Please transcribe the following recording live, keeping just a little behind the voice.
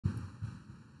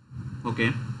ওকে,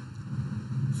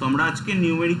 so আমরা আজকে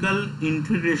numerical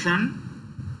integration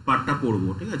পার্টটা পড়বো,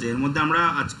 ঠিক আছে। এর মধ্যে আমরা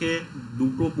আজকে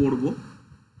দুটো পড়বো,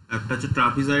 একটা হচ্ছে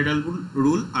ট্রাপিজয়েডাল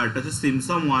রুল আর একটা হচ্ছে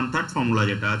সিম্পসন 1/3 ফর্মুলা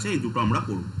যেটা আছে, এই দুটো আমরা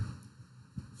পড়ব।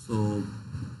 সো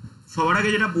সবার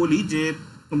আগে যেটা বলি যে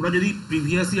তোমরা যদি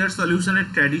প্রিভিয়াস ইয়ার সলিউশনের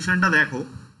ট্র্যাডিশনটা দেখো,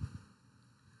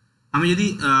 আমি যদি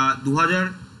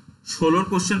 2016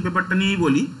 কোশ্চেন পেপারটা নিয়েই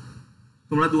বলি,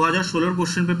 তোমরা 2016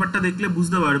 কোশ্চেন পেপারটা দেখলে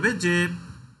বুঝতে পারবে যে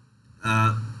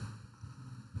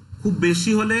খুব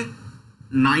বেশি হলে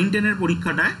 9-10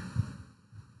 পরীক্ষাটায়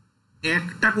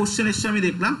একটা কোশ্চেন এসছে আমি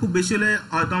দেখলাম, খুব বেশি হলে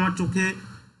হয়তো আমার চোখে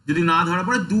যদি না ধরা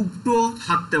পড়ে দুটো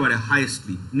থাকতে পারে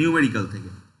হাইয়েস্টলি নিউমেরিক্যাল থেকে।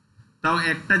 তাও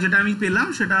একটা যেটা আমি পেলাম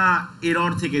সেটা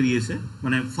এরর থেকে দিয়েছে,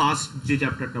 মানে ফার্স্ট যে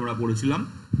চ্যাপ্টারটা আমরা পড়েছিলাম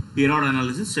এরর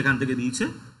অ্যানালিসিস, সেখান থেকে দিয়েছে।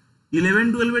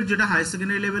 11-12 যেটা হায়ার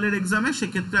সেকেন্ডারি লেভেলের এক্সামে,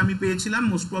 সেক্ষেত্রে আমি পেয়েছিলাম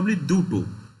মোস্ট প্রবলি দুটো,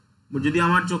 যদি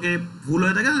আমার চোখে ভুল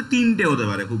হয়ে থাকে তাহলে 3টে হতে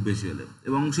পারে খুব বেশি হলে।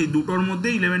 এবং সেই দুটোর মধ্যে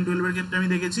 11-12 ক্ষেত্রে আমি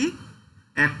দেখেছি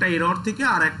একটা এরর থেকে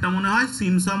আর একটা মনে হয়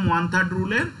সিম্পসন 1/3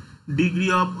 রুলের ডিগ্রি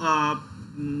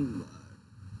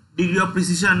অফ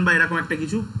প্রিসিশন বা এরকম একটা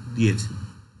কিছু দিয়েছে।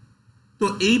 তো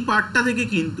এই পার্টটা থেকে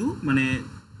কিন্তু মানে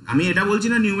আমি এটা বলছি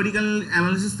না নিউমেরিক্যাল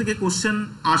অ্যানালিসিস থেকে কোশ্চেন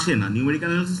আসে না, নিউমেরিক্যাল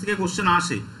অ্যানালিসিস থেকে কোশ্চেন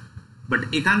আসে, বাট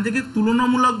এখান থেকে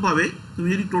তুলনামূলকভাবে তুমি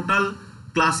যদি টোটাল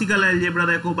ক্লাসিক্যাল অ্যালজেব্রা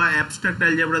দেখো বা অ্যাবস্ট্রাক্ট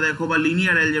অ্যালজেব্রা দেখো বা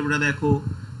লিনিয়ার অ্যালজেব্রা দেখো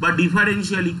বা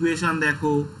ডিফারেন্সিয়াল ইকুয়েশন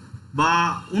দেখো বা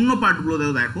অন্য পার্টগুলো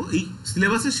দেখো, এই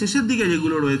সিলেবাসের শেষের দিকে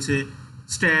যেগুলো রয়েছে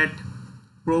স্ট্যাট,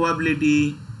 প্রবাবিলিটি,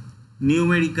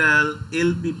 নিউমেরিক্যাল,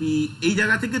 এলপিপি, এই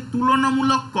জায়গা থেকে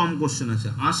তুলনামূলক কম কোশ্চেন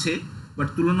আসে বাট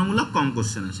তুলনামূলক কম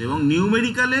কোশ্চেন আসে। এবং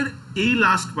নিউমেরিক্যালের এই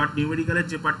লাস্ট পার্ট, নিউমেরিক্যালের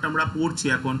যে পার্টটা আমরা পড়ছি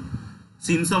এখন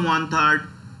সিম্পসন 1/3,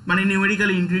 মানে নিউমেরিক্যাল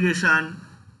ইন্টিগ্রেশন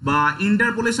বা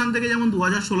ইন্টারপোলেশন থেকে যেমন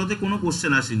 2016-তে কোনো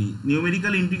কোশ্চেন আসেনি,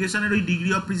 নিউমেরিক্যাল ইন্টিগ্রেশনের ওই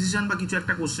ডিগ্রি অফ প্রিসিশন বা কিছু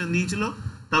একটা কোশ্চেন দিয়েছিল,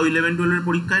 তাও 11-12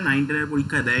 পরীক্ষায়, 9-10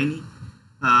 পরীক্ষায় দেয়নি।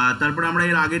 তারপরে আমরা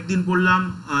এর আগের দিন পড়লাম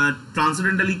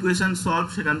ট্রান্সেন্ডেন্টাল ইকুয়েশন সলভ,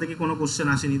 সেখান থেকে কোনো কোশ্চেন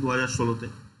আসেনি 2016-তে।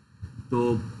 তো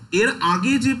এর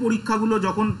আগে যে পরীক্ষাগুলো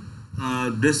যখন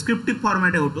ডেসক্রিপটিভ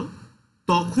ফরম্যাটে হতো,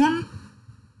 তখন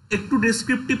একটু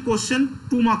ডেসক্রিপটিভ কোশ্চেন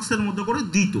 2 মার্কসের মতো করে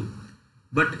দিত।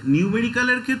 বাট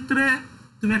নিউমেরিক্যালের ক্ষেত্রে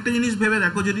তুমি একটা জিনিস ভেবে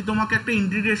দেখো, যদি তোমাকে একটা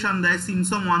ইন্টিগ্রেশন দেয়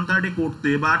সিম্পসন 1/3 করতে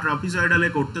বা ট্রাপিজয়েডালে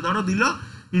করতে, ধরো দিল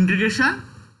integration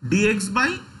dx by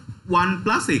 1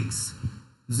 plus x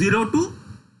 0 to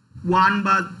 1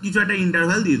 বা কিছু একটা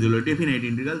ইন্টারভ্যাল দিয়ে দিল, ডেফিনাইট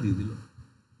ইন্টিগ্রাল দিয়ে দিল।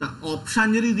 তা অপশান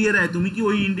যদি দিয়ে দেয়, তুমি কি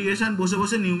ওই ইন্টিগ্রেশন বসে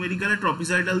বসে নিউমেরিক্যালে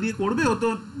ট্রাপিজয়েডাল দিয়ে করবে? ও তো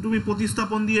তুমি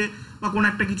প্রতিস্থাপন দিয়ে বা কোনো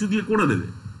একটা কিছু দিয়ে করে দেবে।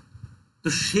 তো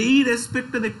সেই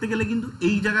রেসপেক্টে দেখতে গেলে কিন্তু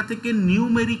এই জায়গা থেকে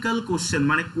নিউমেরিক্যাল কোশ্চেন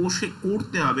মানে কোষে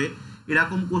করতে হবে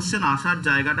এরকম কোশ্চেন আসার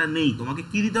জায়গাটা নেই। তোমাকে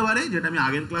কি দিতে পারে, যেটা আমি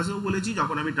আগের ক্লাসেও বলেছি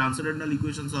যখন আমি ট্রান্সেন্ডেন্টাল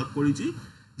ইকুয়েশন সলভ করেছি,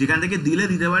 যেখান থেকে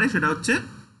দিতে পারে সেটা হচ্ছে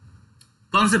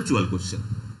কনসেপচুয়াল কোশ্চেন।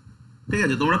 ঠিক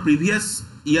আছে, তোমরা প্রিভিয়াস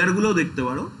ইয়ারগুলোও দেখতে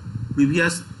পারো,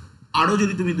 প্রিভিয়াস আরও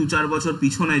যদি তুমি 2-4 বছর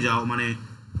পিছনে যাও, মানে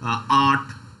 8,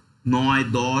 9,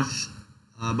 10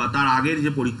 বা তার আগের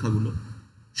যে পরীক্ষাগুলো,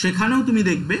 সেখানেও তুমি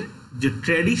দেখবে যে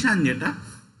ট্র্যাডিশন যেটা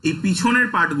এই পিছনের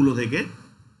পার্টগুলো থেকে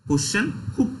কোশ্চেন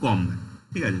খুব কম দেয়।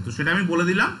 ঠিক আছে, তো সেটা আমি বলে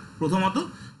দিলাম প্রথমত।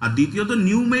 আর দ্বিতীয়ত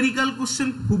নিউমেরিক্যাল কোশ্চেন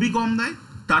খুবই কম দেয়,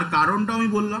 তার কারণটাও আমি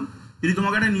বললাম। যদি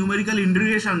তোমাকে একটা নিউমেরিক্যাল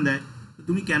ইন্টিগ্রেশন দেয়,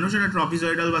 তুমি কেন সেটা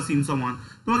ট্রাপিজয়েডাল বা সিম্পসন 1,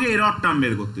 তোমাকে এরর টার্ম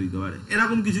বের করতে দিতে পারে,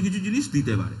 এরকম কিছু কিছু জিনিস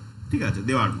দিতে পারে। ঠিক আছে,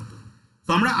 দেওয়ার মতো। তো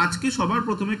আমরা আজকে সবার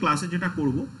প্রথমে ক্লাসে যেটা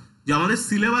করব, যে আমাদের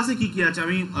সিলেবাসে কী কী আছে।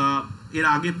 আমি এর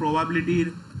আগে প্রবাবিলিটির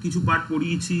কিছু পার্ট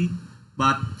পড়িয়েছি বা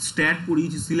স্ট্যাট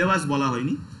পড়িয়েছি, সিলেবাস বলা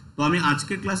হয়নি। তো আমি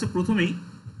আজকের ক্লাসে প্রথমেই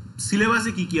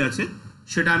সিলেবাসে কী কী আছে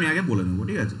সেটা আমি আগে বলে নেবো।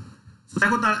 ঠিক আছে, তো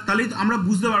দেখো তাহলেই আমরা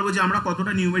বুঝতে পারবো যে আমরা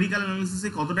কতটা নিউমেরিক্যাল অ্যানালিসিসে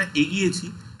কতটা এগিয়েছি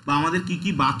বা আমাদের কী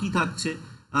কী বাকি থাকছে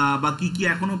বা কী কী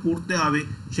এখনও পড়তে হবে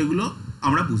সেগুলো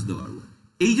আমরা বুঝতে পারবো।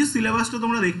 এই যে সিলেবাসটা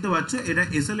তোমরা দেখতে পাচ্ছ, এটা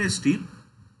SLST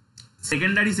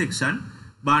সেকেন্ডারি সেকশন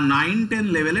বা 9-10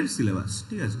 লেভেলের সিলেবাস।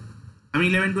 ঠিক আছে, আমি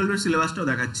 11-12 সিলেবাসটাও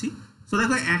দেখাচ্ছি। সো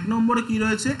দেখো 1 নম্বরে কী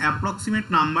রয়েছে, approximate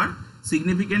number,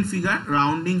 significant figure,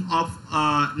 rounding of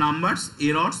numbers,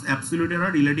 errors, absolute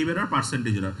error, relative error,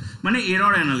 percentage error, মানে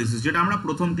এরর অ্যানালিসিস, যেটা আমরা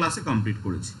প্রথম ক্লাসে কমপ্লিট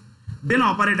করেছি। দেন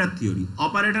অপারেটর থিওরি,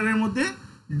 অপারেটরের মধ্যে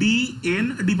DN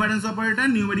ডিফারেন্স অপারেটর,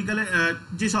 নিউমেরিক্যালের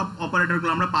যে সব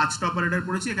অপারেটরগুলো আমরা 5টা অপারেটর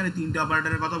পড়েছি, এখানে 3টে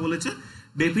অপারেটরের কথা বলেছে।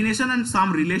 Definition and some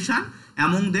relation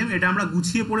among them, এটা আমরা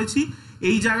গুছিয়ে পড়েছি।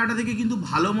 এই জায়গাটা থেকে কিন্তু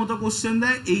ভালো মতো কোশ্চেন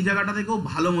দেয়, এই জায়গাটা থেকেও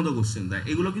ভালো মতো কোশ্চেন দেয়,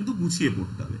 এগুলো কিন্তু গুছিয়ে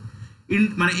পড়তে হবে।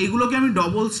 মানে এগুলোকে আমি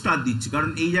ডবল স্টার দিচ্ছি কারণ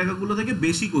এই জায়গাগুলো থেকে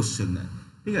বেশি কোশ্চেন দেয়।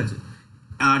 ঠিক আছে,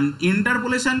 আর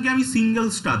ইন্টারপোলেশনকে আমি সিঙ্গেল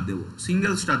স্টার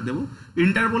দেবো।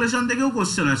 ইন্টারপোলেশন থেকেও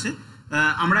কোশ্চেন আসে,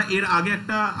 আমরা এর আগে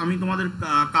একটা আমি তোমাদের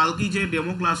কালকেই যে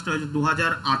ডেমো ক্লাসটা হয়েছে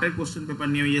 2008-এর কোশ্চেন পেপার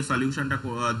নিয়ে আমি যে সলিউশনটা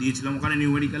দিয়েছিলাম, ওখানে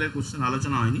নিউমেরিক্যালের কোশ্চেন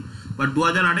আলোচনা হয়নি, বাট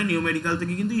 2008-এ নিউমেরিক্যাল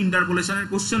থেকে কিন্তু ইন্টারপোলেশনের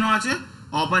কোশ্চেনও আছে,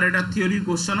 অপারেটর থিওরির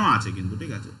কোশ্চেনও আছে কিন্তু,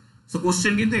 ঠিক আছে। সো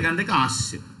কোশ্চেন কিন্তু এখান থেকে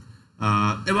আসছে,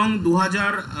 এবং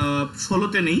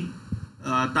 2016-তে নেই,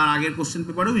 তার আগের কোশ্চেন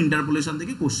পেপারেও ইন্টারপোলেশন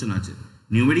থেকে কোশ্চেন আছে,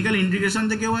 নিউমেরিক্যাল ইন্টিগ্রেশন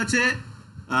থেকেও আছে,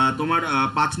 তোমার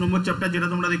 5 নম্বর চ্যাপ্টার যেটা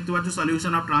তোমরা দেখতে পাচ্ছ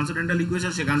সলিউশন অফ ট্রান্সেন্ডেন্টাল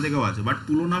ইকুয়েশন, সেখান থেকেও আছে, বাট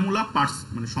তুলনামূলক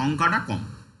মানে সংখ্যাটা কম।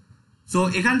 সো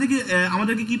এখান থেকে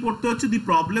আমাদেরকে কি পড়তে হচ্ছে, the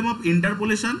problem of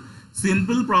interpolation,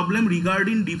 simple problem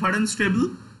regarding difference table,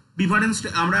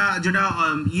 আমরা যেটা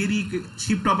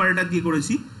শিফট অপারেটর দিয়ে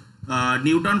করেছি,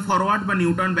 নিউটন ফরওয়ার্ড বা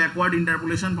নিউটন ব্যাকওয়ার্ড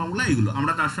ইন্টারপোলেশন ফর্মুলা, এগুলো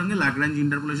আমরা তার সঙ্গে ল্যাগ্রাঞ্জ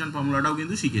ইন্টারপোলেশন ফর্মুলাটাও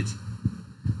কিন্তু শিখেছি।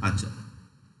 আচ্ছা,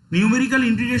 নিউমেরিক্যাল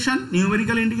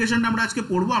ইন্টিগ্রেশনটা আমরা আজকে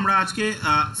পড়বো। আমরা আজকে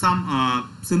সাম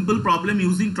simple problem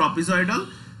using ট্রপিজয়েডাল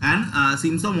and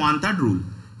সিমসম 1/3 rule.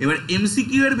 এবার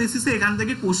এমসিকিউ এর বেসিসে এখান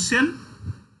থেকে কোশ্চেন,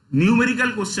 নিউমেরিক্যাল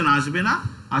কোশ্চেন আসবে না,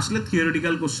 আসলে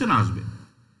থিওরিটিক্যাল কোশ্চেন আসবে।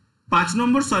 5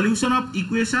 নম্বর সলিউশন অফ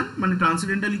ইকুয়েশন, মানে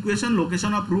transcendental equation,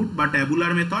 location of root বা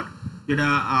ট্যাবুলার মেথড, যেটা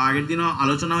আগের দিনও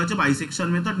আলোচনা হয়েছে, bisection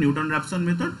method, Newton Raphson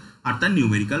method, আর তার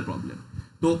নিউমেরিক্যাল প্রবলেম।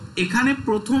 তো এখানে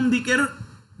প্রথম দিকের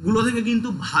গুলো থেকে কিন্তু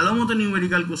ভালো মতো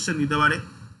নিউমেরিক্যাল কোশ্চেন দিতে পারে,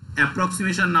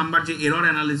 অ্যাপ্রক্সিমেশন নাম্বার যে এরর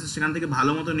অ্যানালিসিস, সেখান থেকে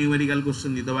ভালো মতো নিউমেরিক্যাল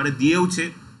কোশ্চেন দিতে পারে, দিয়েওছে।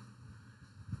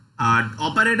 আর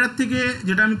অপারেটর থেকে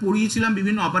যেটা আমি পড়িয়েছিলাম,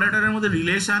 বিভিন্ন অপারেটরের মধ্যে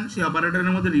রিলেশন, সেই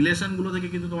অপারেটরের মধ্যে রিলেশনগুলো থেকে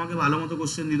কিন্তু তোমাকে ভালো মতো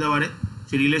কোশ্চেন দিতে পারে,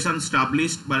 সেই রিলেশন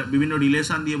স্টাবলিশড বা বিভিন্ন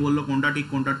রিলেশন দিয়ে বললো কোনটা ঠিক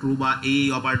কোনটা ট্রু, বা এই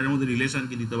অপারেটরের মধ্যে রিলেশন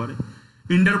কি দিতে পারে।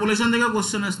 ইন্টারপোলেশন থেকেও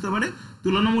কোশ্চেন আসতে পারে।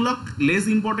 তুলনামূলক লেস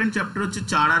ইম্পর্টেন্ট চ্যাপ্টার হচ্ছে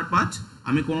 4 আর 5,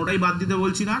 আমি কোনোটাই বাদ দিতে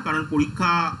বলছি না, কারণ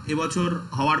পরীক্ষা এবছর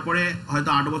হওয়ার পরে হয়তো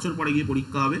 8 বছর পরে গিয়ে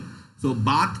পরীক্ষা হবে, সো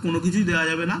বাদ কোনো কিছুই দেওয়া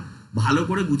যাবে না, ভালো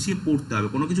করে গুছিয়ে পড়তে হবে,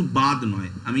 কোনো কিছু বাদ নয়,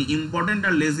 আমি ইম্পর্টেন্ট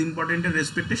আর লেস ইম্পর্টেন্টের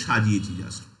রেসপেক্টে সাজিয়েছি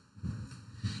জাস্ট।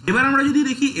 এবার আমরা যদি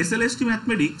দেখি এসএলএসটি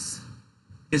ম্যাথমেটিক্স,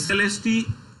 এসএলএসটি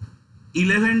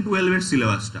 11-12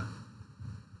 সিলেবাসটা,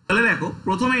 তাহলে দেখো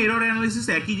প্রথমে এরর অ্যানালিসিস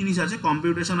একই জিনিস আছে,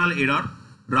 computational error,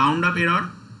 round up error,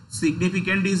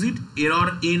 significant digit, error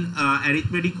in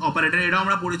arithmetic operator, এটা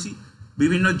আমরা পড়েছি,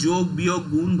 বিভিন্ন যোগ বিয়োগ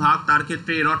গুণ ভাগ, তার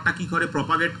ক্ষেত্রে এররটা কী করে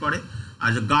প্রপাগেট করে।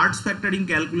 আর গার্ডস ফ্যাক্টরিং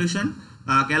ক্যালকুলেশন,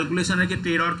 ক্যালকুলেশনের ক্ষেত্রে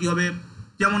এরর কী হবে,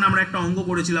 যেমন আমরা একটা অঙ্ক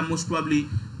করেছিলাম মোস্ট প্রবাবলি,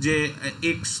 যে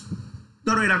এক্স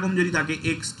ধরো এরকম যদি থাকে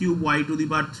x³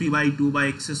 y⁵2 বা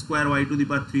x²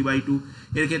 y⁵3/2,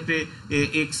 এর ক্ষেত্রে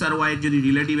এক্স আর ওয়াই যদি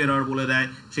রিলেটিভ এরর বলে দেয়,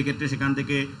 সেক্ষেত্রে সেখান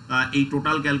থেকে এই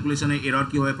টোটাল ক্যালকুলেশনে এরর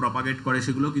কীভাবে প্রপাগেট করে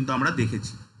সেগুলো কিন্তু আমরা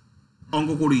দেখেছি, অঙ্ক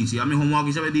করিয়েছি, আমি হোমওয়ার্ক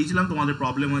হিসাবে দিয়েছিলাম, তোমাদের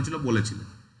প্রবলেম হয়েছিল বলেছিলেন।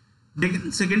 দেখেন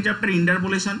second chapter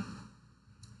interpolation,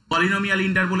 polynomial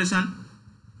interpolation,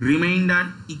 reminder,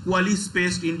 equally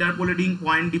spaced interpolating,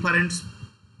 point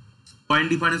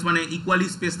difference মানে ইকুয়ালি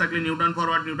স্পেস থাকলে নিউটন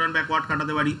ফরওয়ার্ড নিউটন ব্যাকওয়ার্ড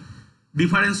কাটাতে পারি,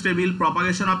 difference table,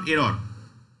 propagation of error,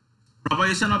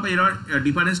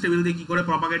 difference table দিয়ে কী করে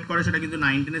প্রপাগেট করে সেটা কিন্তু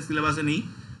 9-10-এর সিলেবাসে নেই,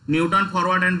 Newton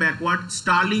forward and backward,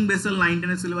 Sterling Bessel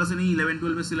 9-10-এর সিলেবাসে নেই,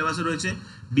 11-12-এর সিলেবাসে রয়েছে,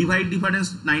 ডিভাইড ডিফারেন্স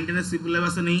 9-10-এর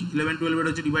সিলেবাসে নেই, 11-12-এর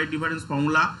রয়েছে ডিভাইড ডিফারেন্স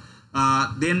ফর্মুলা।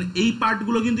 দেন এই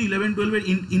পার্টগুলো কিন্তু 11-12-এর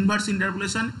ইনভার্স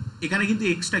ইন্টারপোলেশন, এখানে কিন্তু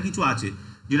এক্সট্রা কিছু আছে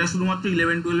যেটা শুধুমাত্র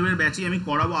 11-12-এর ব্যাচেই আমি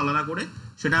করাবো আলাদা করে,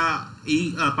 সেটা এই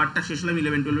পার্টটা শেষ হলে আমি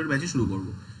 11-12-এর ব্যাচে শুরু করব।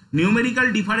 নিউমেরিক্যাল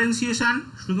ডিফারেন্সিয়েশন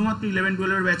শুধুমাত্র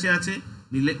 11-12-এর ব্যাচে আছে,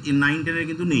 9-10-এর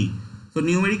কিন্তু নেই। তো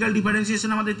নিউমেরিক্যাল ডিফারেন্সিয়েশন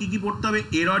আমাদের কী কী পড়তে হবে,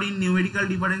 error in numerical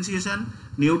differentiation,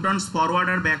 Newton's forward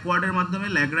আর ব্যাকওয়ার্ডের মাধ্যমে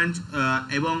ল্যাগ্রাঞ্জ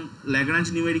এবং ল্যাগ্রাঞ্জ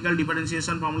নিউমেরিক্যাল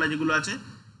ডিফারেন্সিয়েশন ফর্মুলা যেগুলো আছে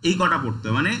এই কটা পড়তে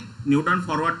হবে, মানে নিউটন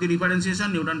ফরওয়ার্ড দিয়ে ডিফারেন্সিয়েশন,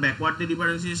 নিউটন ব্যাকওয়ার্ড দিয়ে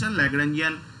ডিফারেন্সিয়েশন,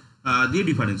 ল্যাগ্রাঞ্জিয়ান দিয়ে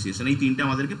ডিফারেন্সিয়েশন, এই তিনটে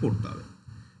আমাদেরকে পড়তে হবে।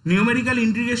 নিউমেরিক্যাল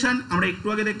ইন্টিগ্রেশন আমরা একটু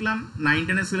আগে দেখলাম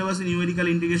 9-10-এর সিলেবাসে নিউমেরিক্যাল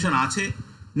ইন্টিগ্রেশন আছে।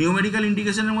 নিউমেরিক্যাল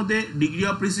ইন্টিগ্রেশনের মধ্যে degree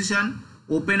of precision,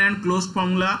 open and closed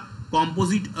formula,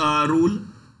 composite rule,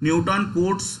 Newton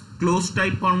quotes close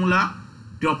type formula,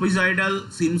 ট্রপিজয়েডাল,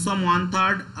 সিমসম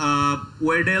 1/3,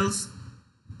 ওয়েডেলস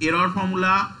error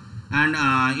formula, and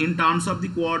in terms of the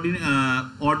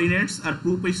coordinates R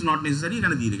proof is not necessary,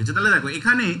 এখানে দিয়ে রেখেছে। তাহলে দেখো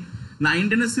এখানে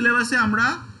 9-10-এর সিলেবাসে আমরা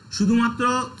শুধুমাত্র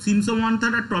সিমসম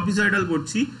 1/3 আর ট্রপিজয়েডাল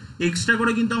পড়ছি, এক্সট্রা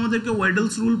করে কিন্তু আমাদেরকে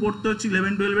ওয়েডেলস রুল পড়তে হচ্ছে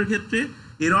 11-12-এর ক্ষেত্রে,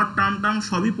 এরর টার্ম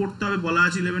সবই পড়তে হবে বলা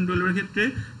আছে 11-12-এর ক্ষেত্রে,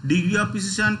 degree of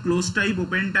precision, close type,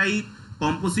 open type,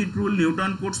 composite rule,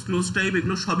 Newton quotes close type,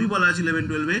 এগুলো সবই বলা আছে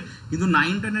 11-12-এ, কিন্তু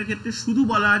 9-10-এর ক্ষেত্রে শুধু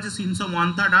বলা আছে সিমসম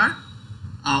 1/3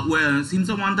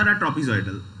 আর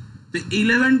ট্রপিজয়েডাল। তো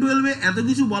 11-12-এ এত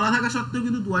কিছু বলা থাকা সত্ত্বেও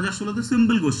কিন্তু 2016-তে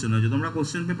সিম্পল কোশ্চেন হয়েছে, তোমরা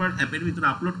কোশ্চেন পেপার অ্যাপের ভিতরে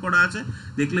আপলোড করা আছে,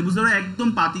 দেখলে বুঝতে পারো একদম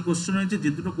পাতি কোশ্চেন হয়েছে। যে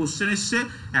দুটো কোশ্চেন এসছে,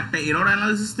 একটা এরর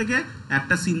অ্যানালিসিস থেকে,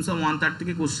 একটা সিমসম 1/3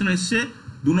 থেকে কোশ্চেন এসছে,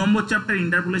 2 নম্বর চ্যাপ্টার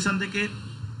ইন্টারপোলেশন থেকে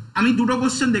আমি দুটো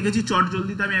কোশ্চেন দেখেছি চট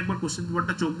জলদিতে, আমি একবার কোশ্চেন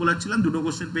পেপারটা চোখ বোলাচ্ছিলাম, দুটো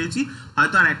কোশ্চেন পেয়েছি,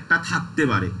 হয়তো আর একটা থাকতে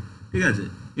পারে, ঠিক আছে।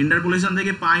 ইন্টারপোলেশন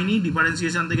থেকে পাইনি,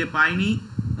 ডিফারেন্সিয়েশন থেকে পাইনি,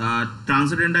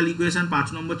 ট্রান্সেন্ডেন্টাল ইকুয়েশন 5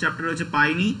 নম্বর চ্যাপ্টার রয়েছে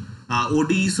পাইনি,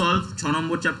 ওডিই সলভ 6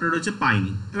 নম্বর চ্যাপ্টার রয়েছে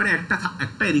পাইনি। এবারে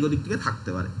একটা এদিক ওদিক থেকে থাকতে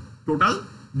পারে। টোটাল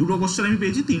দুটো কোশ্চেন আমি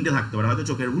পেয়েছি, 3টে থাকতে পারে, হয়তো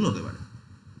চোখের ভুল হতে পারে।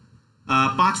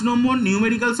 5 নম্বর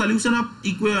নিউমেরিক্যাল সলিউশন অফ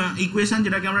ইকুয়েশন,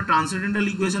 যেটাকে আমরা ট্রান্সেন্ডেন্টাল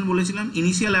ইকুয়েশন বলেছিলাম।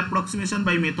 Initial approximation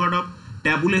by method of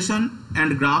tabulation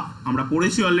and graph আমরা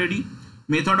পড়েছি অলরেডি।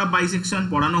 মেথড অফ বাইসেকশন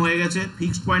পড়ানো হয়ে গেছে।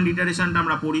 ফিক্সড পয়েন্ট ইটারেশনটা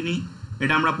আমরা পড়িনি,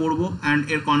 এটা আমরা পড়বো। অ্যান্ড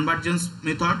এর কনভার্জেন্স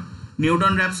মেথড,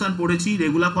 নিউটন র্যাপসন পড়েছি।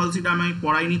 রেগুলার ফলসিটা আমি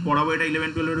পড়াইনি, পড়াবো এটা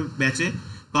 11-12 ব্যাচে।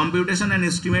 Computation and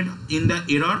estimate in the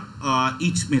error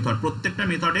each method, প্রত্যেকটা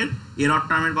মেথডের এরর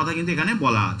টার্মের কথা কিন্তু এখানে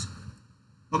বলা আছে।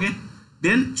 ওকে,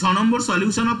 দেন 6 নম্বর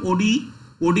সলিউশন অফ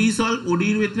ওডি সলভ।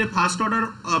 ওডির ক্ষেত্রে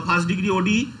ফার্স্ট ডিগ্রি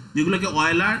ওডি, যেগুলোকে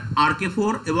অয়েলার,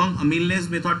 RK4 এবং মিলনেস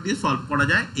মেথড দিয়ে সলভ করা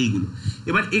যায়, এইগুলো।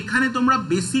 এবার এখানে তোমরা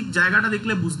বেসিক জায়গাটা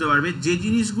দেখলে বুঝতে পারবে যে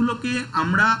জিনিসগুলোকে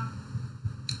আমরা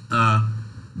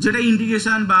যেটা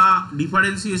ইন্টিগ্রেশন বা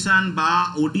ডিফারেন্সিয়েশন বা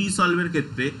ওডি সলভের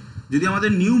ক্ষেত্রে যদি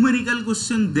আমাদের নিউমেরিক্যাল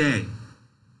কোশ্চেন দেয়,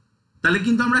 তাহলে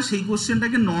কিন্তু আমরা সেই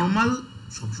কোশ্চেনটাকে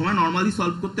সবসময় নর্মালি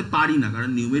সলভ করতে পারি না। কারণ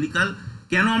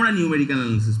কেন আমরা নিউমেরিক্যাল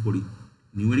অ্যানালিসিস পড়ি?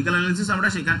 নিউমেরিক্যাল অ্যানালিসিস আমরা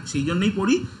সেই জন্যই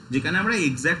পড়ি যেখানে আমরা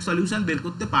এক্স্যাক্ট সলিউশন বের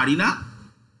করতে পারি না,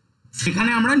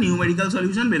 সেখানে আমরা নিউমেরিক্যাল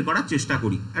সলিউশন বের করার চেষ্টা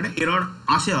করি। একটা এরর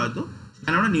আসে হয়তো,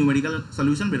 সেখানে আমরা নিউমেরিক্যাল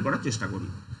সলিউশন বের করার চেষ্টা করি।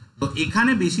 তো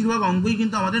এখানে বেশিরভাগ অঙ্কই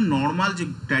কিন্তু আমাদের নর্মাল যে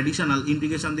ট্র্যাডিশনাল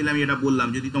ইন্টিগ্রেশন দিলে, আমি এটা বললাম,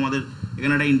 যদি তোমাদের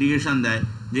এখানে একটা ইন্টিগ্রেশন দেয়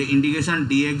যে integration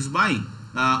dx by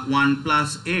 1 plus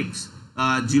x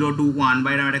 0 to 1 বা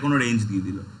এটা কোনো রেঞ্জ দিয়ে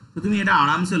দিল, তো তুমি এটা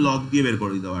আরামসে লগ দিয়ে বের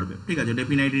করে দিতে পারবে, ঠিক আছে,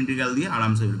 ডেফিনাইট ইন্টিগ্রাল দিয়ে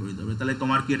আরামসে বের করে দিতে পারবে। তাহলে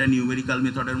তোমার কি এটা নিউমেরিক্যাল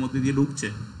মেথডের মধ্যে দিয়ে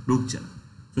ঢুকছে না।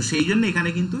 তো সেই জন্য এখানে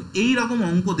কিন্তু এই রকম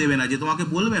অঙ্ক দেবে না যে তোমাকে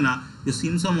বলবে না যে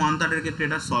সিমসম 1/3 ক্ষেত্রে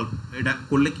এটা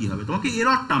করলে কি হবে, তোমাকে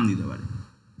এরর টার্ম দিতে পারে।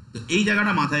 তো এই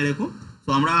জায়গাটা মাথায় রেখো। তো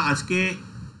আমরা আজকে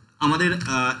আমাদের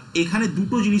এখানে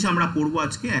দুটো জিনিস আমরা পড়বো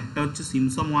আজকে, একটা হচ্ছে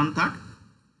সিমসম 1/3,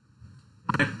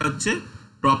 আর একটা হচ্ছে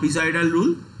ট্রপিজয়েডাল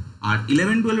রুল। আর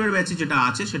 11-12 ব্যাচে যেটা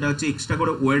আছে সেটা হচ্ছে এক্সট্রা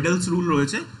করে ওয়েডেলস রুল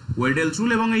রয়েছে। ওয়েডেলস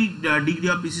রুল এবং এই degree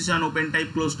of precision, open type,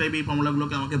 close type, এই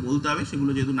ফর্মুলাগুলোকে আমাকে বলতে হবে।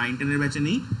 সেগুলো যেহেতু 9-10 ব্যাচে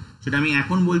নেই, সেটা আমি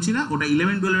এখন বলছি না, ওটা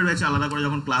 11-12 ব্যাচে আলাদা করে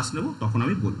যখন ক্লাস নেব তখন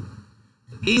আমি বলবো।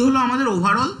 এই হলো আমাদের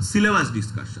ওভারঅল সিলেবাস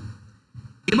ডিসকাশন।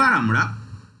 এবার আমরা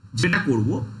যেটা করব,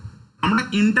 আমরা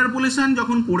ইন্টারপোলেশন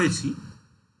যখন পড়েছি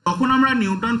তখন আমরা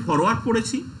নিউটন ফরওয়ার্ড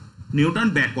পড়েছি, নিউটন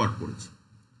ব্যাকওয়ার্ড পড়েছি,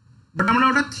 বাট আমরা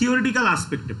ওটা থিওরিটিক্যাল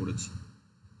আসপেক্টে পড়েছি।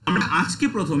 আমরা আজকে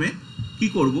প্রথমে কি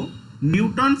করব,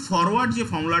 নিউটন ফরওয়ার্ড যে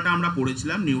ফর্মুলাটা আমরা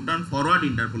পড়েছিলাম, নিউটন ফরওয়ার্ড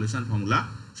ইন্টারপোলেশন ফর্মুলা,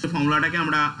 সেই ফর্মুলাটাকে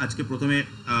আমরা আজকে প্রথমে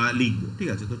লিখব, ঠিক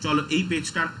আছে। তো চলো এই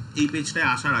পেজটায়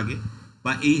আসার আগে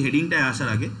বা এই হেডিংটায় আসার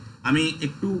আগে আমি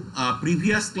একটু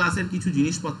প্রিভিয়াস ক্লাসের কিছু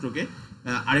জিনিসপত্রকে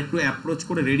আরেকটু অ্যাপ্রোচ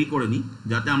করে রেডি করে নিই,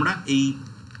 যাতে আমরা এই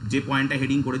যে পয়েন্টটা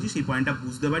হেডিং করেছি সেই পয়েন্টটা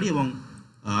বুঝতে পারি এবং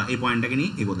এই পয়েন্টটাকে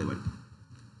নিয়ে এগোতে পারি।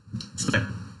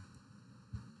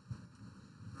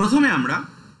 প্রথমে আমরা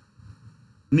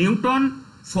নিউটন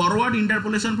ফরওয়ার্ড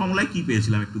ইন্টারপোলেশন ফর্মুলায় কি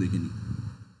পেয়েছিলাম একটু দেখে নিই।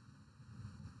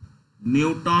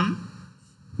 নিউটন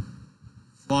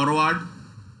ফরওয়ার্ড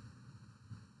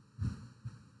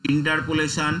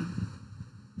ইন্টারপোলেশন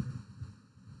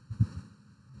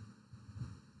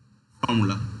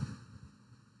ফর্মুলা,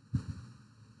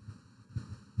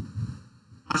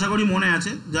 আশা করি মনে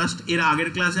আছে। জাস্ট এর আগের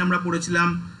ক্লাসে আমরা পড়েছিলাম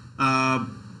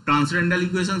ট্রান্সেন্ডেন্টাল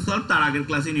ইকুয়েশন সলভ, তার আগের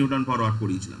ক্লাসে নিউটন ফরওয়ার্ড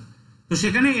পড়িয়েছিলাম। তো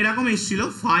সেখানে এরকম এসেছিল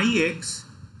phi x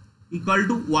equal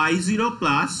to y0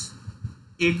 plus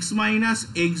x minus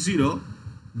x0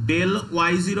 del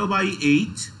y0 by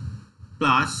h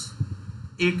plus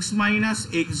x minus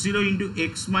x0 into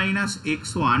x minus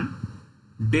x1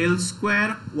 del square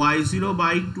y0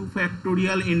 by 2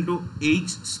 factorial into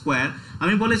h square.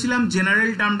 আমি বলেছিলাম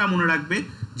general টার্মটা মনে রাখবে,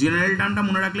 general টার্মটা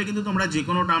মনে রাখলে কিন্তু তোমরা যে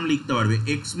কোনো টার্ম লিখতে পারবে,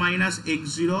 x minus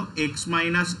x0, x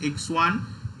minus x1,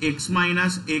 x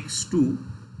minus x2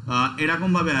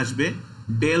 এরকমভাবে আসবে,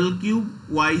 del cube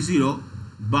y0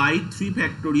 by 3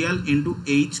 factorial into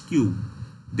h cube,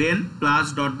 then plus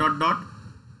dot dot dot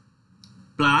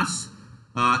plus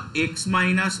x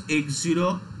minus x0,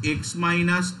 x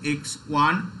minus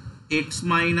x1, x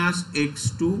minus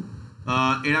x2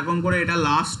 এরকম করে এটা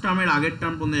last টার্মের আগের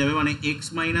term পর্যন্ত যাবে, মানে x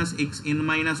মাইনাস xn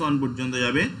মাইনাস 1 পর্যন্ত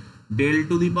যাবে, del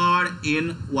to the power n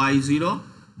y0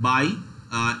 by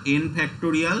n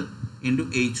factorial into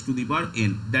h to the power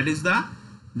n. That is the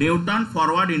Newton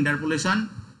forward interpolation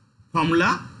formula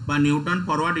বা নিউটন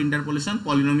ফরওয়ার্ড ইন্টারপোলেশন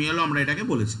পলিনোমিয়ালও আমরা এটাকে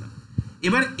বলেছিলাম।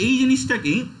 এবার এই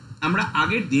জিনিসটাকেই আমরা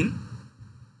আগের দিন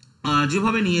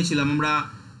যেভাবে নিয়েছিলাম, আমরা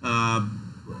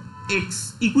এক্স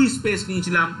ইকুই স্পেস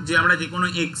নিয়েছিলাম যে আমরা যে কোনো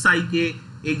এক্স আইকে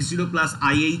এক্স জিরো প্লাস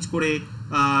আইএইচ করে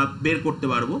বের করতে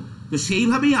পারবো। তো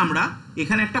সেইভাবেই আমরা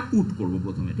এখানে একটা পুট করব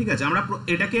প্রথমে, ঠিক আছে। আমরা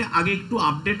এটাকে আগে একটু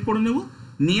আপডেট করে নেব,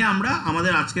 নিয়ে আমরা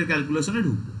আমাদের আজকের ক্যালকুলেশনে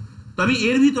ঢুকবো। তো আমি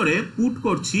এর ভিতরে পুট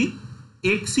করছি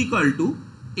x equal to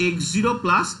x zero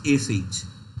plus S H,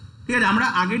 ঠিক আছে। আমরা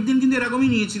আগের দিন কিন্তু এরকমই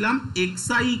নিয়েছিলাম, x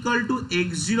I equal to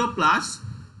x zero plus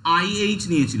IH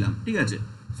নিয়েছিলাম, ঠিক আছে।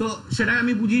 সো সেটা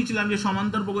আমি বুঝিয়েছিলাম যে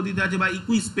সমান্তর প্রগতিতে আছে বা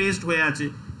ইকুই স্পেসড হয়ে আছে,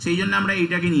 সেই জন্য আমরা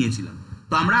এইটাকে নিয়েছিলাম।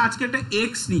 তো আমরা আজকে একটা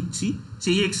এক্স নিচ্ছি,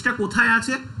 সেই এক্সটা কোথায়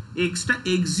আছে, এক্সটা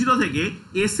এক্স জিরো থেকে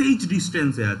এস এইচ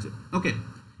ডিস্টেন্সে আছে, ওকে।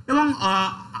 এবং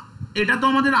এটা তো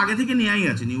আমাদের আগে থেকে নেওয়াই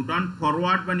আছে, নিউটন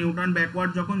ফরওয়ার্ড বা নিউটন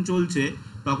ব্যাকওয়ার্ড যখন চলছে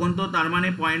তখন তো তার মানে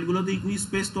পয়েন্টগুলোতে ইকুই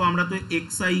স্পেস, তো আমরা তো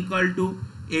x I equal to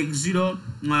x zero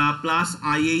plus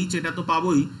IH এটা তো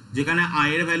পাবোই, যেখানে আই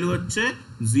এর ভ্যালু হচ্ছে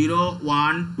 0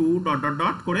 1 2 ডট ডট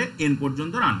ডট করে এন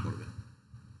পর্যন্ত রান করবে,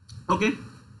 ওকে।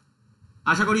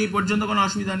 আশা করি এই পর্যন্ত কোনো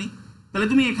অসুবিধা নেই। তাহলে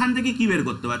তুমি এখান থেকে কি বের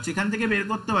করতে পারছো, এখান থেকে বের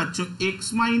করতে পারছো এক্স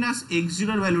মাইনাস এক্স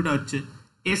জিরোর ভ্যালুটা হচ্ছে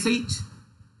S H,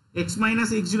 x minus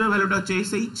x জিরোর ভ্যালুটা হচ্ছে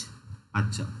এস এইচ।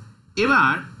 আচ্ছা,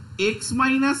 এবার এক্স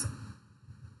মাইনাস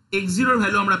এক্স জিরোর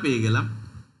ভ্যালু আমরা পেয়ে গেলাম।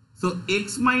 So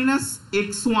x minus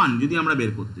x one যদি আমরা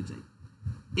বের করতে চাই,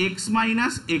 এক্স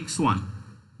মাইনাস এক্স ওয়ান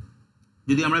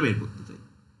যদি আমরা বের করতে চাই,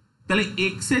 তাহলে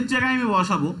এক্স এর জায়গায় আমি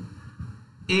বসাবো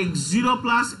x zero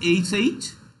plus H H,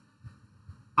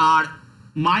 আর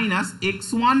মাইনাস এক্স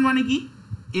ওয়ান মানে কি,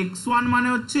 এক্স ওয়ান মানে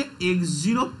হচ্ছে এক্স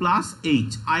জিরো প্লাস এইচ,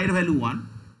 আয়ের value one,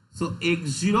 so x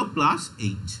zero plus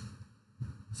H.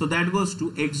 So that goes to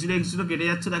x zero কেটে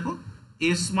যাচ্ছে, দেখো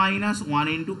S minus one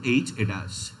into H এটা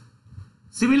আসছে।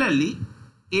 Similarly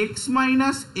x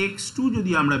minus x two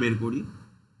যদি আমরা বের করি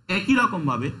একই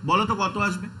রকমভাবে, বলো তো কত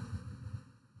আসবে,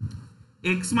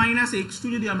 এক্স মাইনাস এক্স টু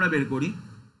যদি আমরা বের করি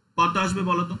কত আসবে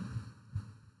বলো তো,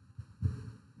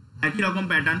 একই রকম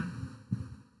প্যাটার্ন,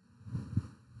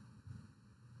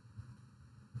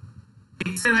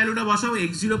 এক্স এর ভ্যালুটা বসাও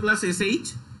x zero plus S H,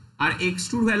 আর এক্স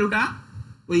টুর ভ্যালুটা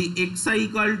ওই x I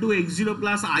equal to x zero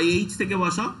plus I H থেকে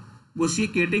বসাও, বসিয়ে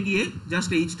কেটে গিয়ে জাস্ট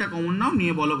এইচটা কমন নাও,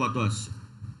 নিয়ে বলো কত আসছে।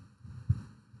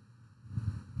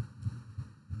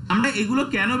 আমরা এগুলো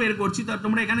কেন বের করছি তা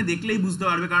তোমরা এখানে দেখলেই বুঝতে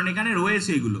পারবে, কারণ এখানে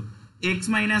রয়েছে এগুলো x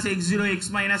minus x zero, x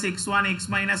minus x one, x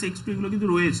minus x two, এগুলো কিন্তু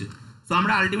রয়েছে। সো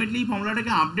আমরা আলটিমেটলি এই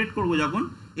ফর্মুলাটাকে আপডেট করবো যখন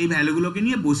এই ভ্যালুগুলোকে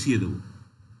নিয়ে বসিয়ে দেবো।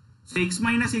 সো এক্স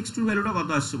মাইনাস এক্স টুর ভ্যালুটা কত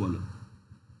আসছে বলো,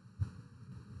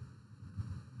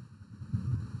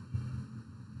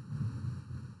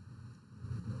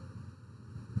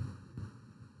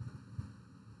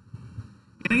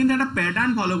 এখানে কিন্তু একটা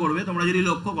প্যাটার্ন ফলো করবে, তোমরা যদি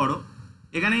লক্ষ্য করো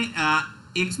এখানে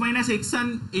এক্স মাইনাস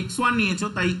এক্স ওয়ান নিয়েছো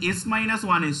তাই এস মাইনাস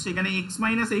ওয়ান এসছে, এখানে এক্স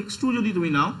মাইনাস এক্স টু যদি তুমি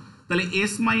নাও তাহলে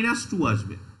এস মাইনাস টু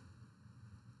আসবে।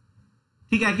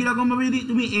 ঠিক একই রকমভাবে যদি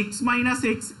তুমি x minus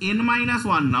x N minus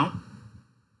one নাও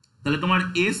তাহলে তোমার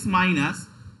S minus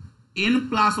N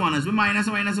plus one আসবে, মাইনাসে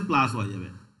মাইনাসে প্লাস হয়ে যাবে,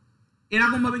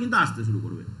 এরকমভাবে কিন্তু আসতে শুরু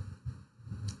করবে।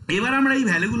 এবার আমরা এই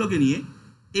ভ্যালুগুলোকে নিয়ে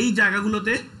এই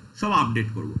জায়গাগুলোতে সব আপডেট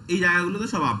করব, এই জায়গাগুলোতে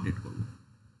সব আপডেট করব,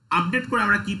 আপডেট করে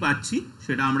আমরা কি পাচ্ছি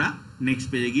সেটা আমরা নেক্সট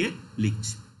পেজে গিয়ে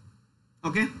লিখছি,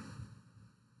 ওকে।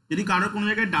 যদি কারোর কোনো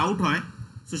জায়গায় ডাউট হয়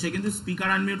তো সে কিন্তু স্পিকার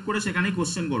আনমিউট করে সেখানেই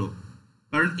কোশ্চেন করো,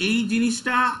 কারণ এই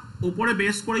জিনিসটা উপরে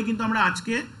বেস করেই কিন্তু আমরা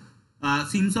আজকে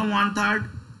সিমসম 1/3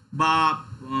 বা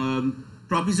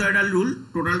ট্রপিজয়েডাল রুল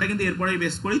টোটালটা কিন্তু এরপরেই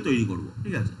বেস করেই তৈরি করব,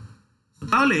 ঠিক আছে।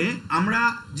 তাহলে আমরা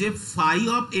যে ফাই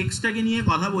অফ এক্সটাকে নিয়ে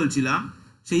কথা বলছিলাম,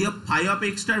 সেই ফাই অফ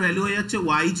এক্সটার ভ্যালু হয়ে যাচ্ছে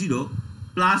Y zero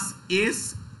plus S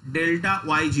delta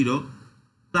Y zero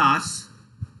plus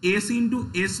S into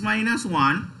S minus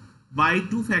one by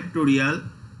 2 factorial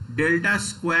delta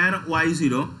square Y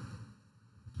zero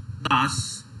plus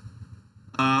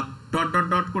dot dot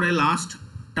dot করে লাস্ট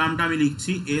টার্মটা আমি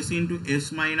লিখছি S into S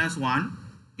minus one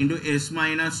into S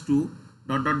minus two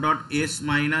dot dot dot S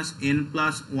minus N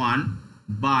plus one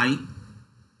by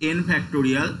N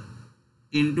factorial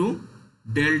into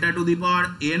delta to the power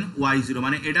N Y zero,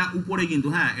 মানে এটা উপরে কিন্তু,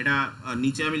 হ্যাঁ এটা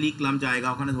নিচে আমি লিখলাম, জায়গা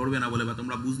ওখানে ধরবে না বলে বা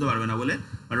তোমরা বুঝতে পারবে না বলে,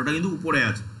 বাট ওটা কিন্তু উপরে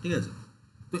আছে, ঠিক আছে।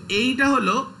 তো এইটা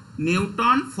হলো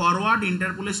নিউটন ফরওয়ার্ড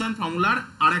ইন্টারপোলেশন ফর্মুলার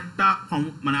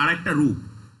আরেকটা রূপ।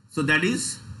 So that is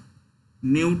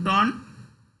Newton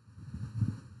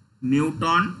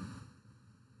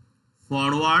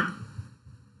forward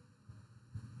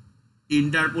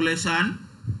interpolation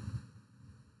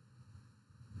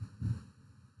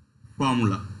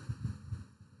formula,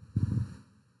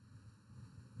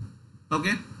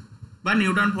 ওকে, বা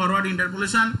নিউটন ফরওয়ার্ড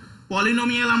ইন্টারপোলেশন।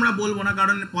 পলিনোমিয়াল আমরা বলবো না,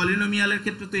 কারণ পলিনোমিয়ালের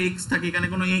ক্ষেত্রে তো এক্স থাকে, এখানে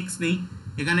কোনো এক্স নেই,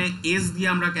 এখানে এস দিয়ে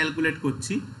আমরা ক্যালকুলেট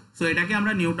করছি। সো এটাকে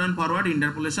আমরা নিউটন ফরওয়ার্ড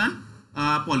ইন্টারপোলেশন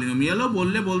পলিনোমিয়ালও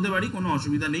বললে বলতে পারি, কোনো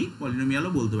অসুবিধা নেই,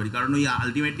 পলিনোমিয়ালও বলতে পারি, কারণ ওই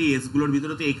আলটিমেটলি এসগুলোর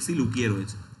ভিতরে তো এক্সই লুকিয়ে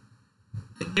রয়েছে।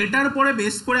 এটার পরে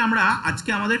বেস করে আমরা আজকে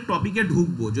আমাদের টপিকে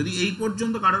ঢুকবো। যদি এই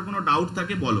পর্যন্ত কারোর কোনো ডাউট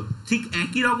থাকে বলো। ঠিক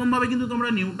একই রকমভাবে কিন্তু তোমরা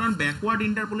নিউটন ব্যাকওয়ার্ড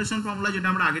ইন্টারপোলেশন ফর্মুলা, যেটা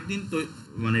আমরা আগের দিন তো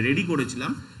মানে রেডি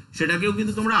করেছিলাম, সেটাকেও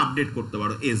কিন্তু তোমরা আপডেট করতে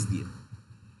পারো এস দিয়ে।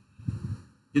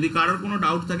 যদি কারোর কোনো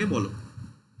ডাউট থাকে বলো।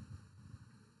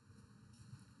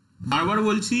 বারবার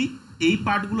বলছি, এই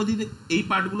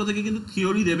পার্টগুলো থেকে কিন্তু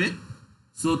থিওরি দেবে।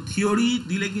 সো থিওরি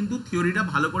দিলে কিন্তু থিওরিটা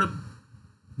ভালো করে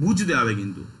বুঝতে হবে।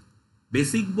 কিন্তু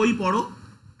বেসিক বই পড়ো,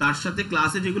 তার সাথে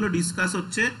ক্লাসে যেগুলো ডিসকাস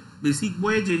হচ্ছে, বেসিক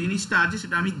বইয়ে যে জিনিসটা আছে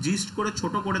সেটা আমি জিস্ট করে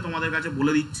ছোট করে তোমাদের কাছে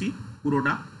বলে দিচ্ছি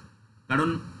পুরোটা। কারণ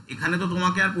এখানে তো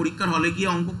তোমাকে আর পরীক্ষার হলে গিয়ে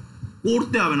অঙ্ক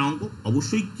করতে হবে না। অঙ্ক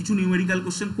অবশ্যই কিছু নিউমেরিক্যাল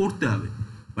কোশ্চেন করতে হবে,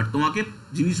 বাট তোমাকে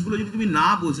জিনিসগুলো যদি তুমি না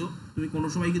বোঝো, তুমি কোনো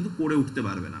সময় কিন্তু করে উঠতে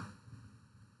পারবে না।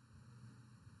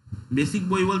 বেসিক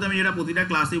বই বলতে আমি যেটা প্রতিটা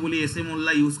ক্লাসে বলি, এস এ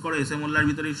মোল্লা ইউজ করো। এস এ মোল্লার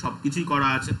ভিতরে সব কিছুই করা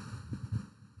আছে।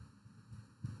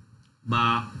 বা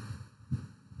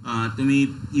তুমি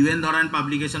ইভেন ধরেন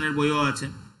পাবলিকেশনের বইও আছে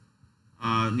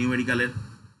নিউমেরিক্যালের।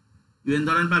 ইভেন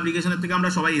ধরেন পাবলিকেশনের থেকে আমরা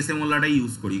সবাই এস এ মোল্লাটাই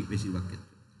ইউজ করি বেশিরভাগ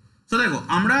ক্ষেত্রে। তো দেখো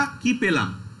আমরা কি পেলাম,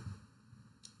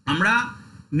 আমরা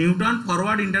নিউটন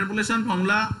ফরওয়ার্ড ইন্টারপোলেশন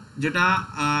ফর্মুলা যেটা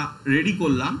রেডি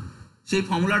করলাম, সেই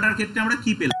ফর্মুলাটার ক্ষেত্রে আমরা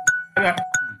কি পেলাম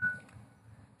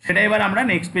সেটা এবার আমরা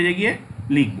নেক্সট পেজে গিয়ে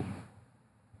লিখব।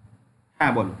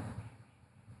 হ্যাঁ বলো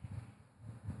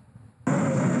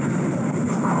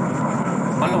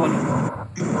বলো বলো।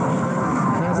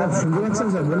 হ্যাঁ স্যার, শুনতে পাচ্ছেন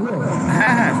স্যার? বলবো?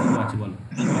 হ্যাঁ হ্যাঁ শুনতে পাচ্ছি, বলো।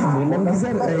 বললাম কি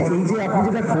স্যার, এই যে আপনি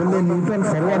যেটা করলেন নিউটন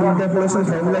ফরওয়ার্ড ইন্টারপোলেশন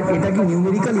ফর্মুলা, এটা কি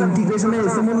নিউমেরিক্যাল ইন্টিগ্রেশনের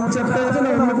এসএমএল চ্যাপ্টার আছে না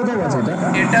অন্য কোথাও আছে?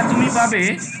 এটা তুমি পাবে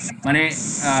মানে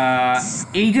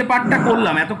এই যে পার্টটা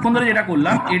করলাম এতক্ষণ ধরে যেটা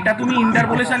করলাম, এটা তুমি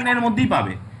ইন্টারপোলেশনের মধ্যেই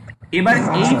পাবে। এবার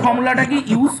এই ফর্মুলাটাকে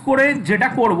ইউজ করে যেটা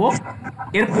করব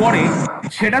এরপরে,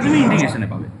 সেটা তুমি ইন্টিগ্রেশনে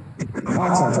পাবে।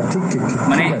 আচ্ছা আচ্ছা, ঠিক ঠিক।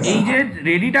 মানে এই যে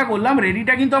রেডিটা করলাম,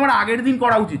 রেডিটা কিন্তু আমার আগের দিন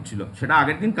করা উচিত ছিল, সেটা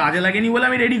আগের দিন কাজে লাগেনি বলে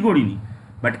আমি রেডি করিনি।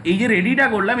 বাট এই যে রেডিটা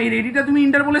করলাম, এই রেডিটা তুমি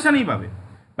ইন্টারপোলেশনেই পাবে।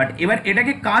 বাট এবার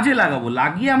এটাকে কাজে লাগাবো,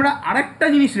 লাগিয়ে আমরা আরেকটা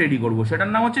জিনিস রেডি করব,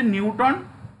 সেটার নাম হচ্ছে নিউটন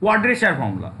কোয়াড্রেচার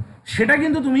ফর্মুলা। সেটা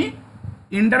কিন্তু তুমি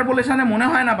ইন্টারপোলেশনে মনে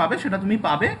হয় না পাবে, সেটা তুমি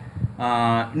পাবে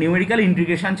নিউমেরিক্যাল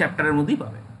ইন্টিগ্রেশন চ্যাপ্টারের মধ্যেই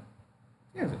পাবে।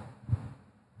 ঠিক আছে,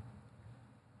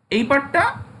 এই পার্টটা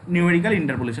নিউমেরিক্যাল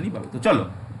ইন্টারপোলেশনই পাবে। তো চলো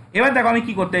এবার দেখো আমি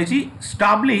কি করতে চাইছি।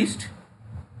 Established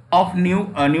of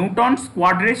Newton's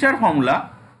quadrature formula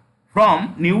from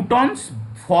Newton's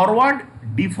forward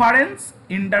difference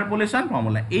interpolation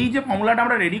formula. এই যে ফর্মুলাটা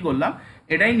আমরা রেডি করলাম,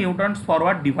 এটাই Newton's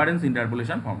forward difference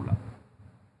interpolation formula.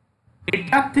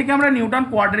 এটার থেকে আমরা নিউটন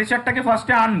কোয়াড্রেচারটাকে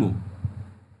ফার্স্টে আনবো।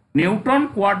 নিউটন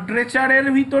কোয়াড্রেচারের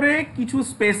ভিতরে কিছু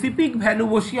স্পেসিফিক ভ্যালু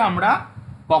বসিয়ে আমরা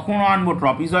কখনো আনবো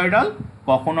ট্রপিজয়েডাল,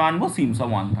 কখনো আনবো সিমসম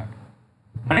 1/3।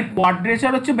 মানে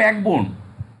কোয়াড্রেচার হচ্ছে ব্যাকবোন।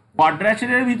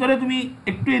 কোয়াড্রেচারের ভিতরে তুমি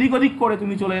একটু এদিক ওদিক করে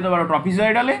তুমি চলে যেতে পারো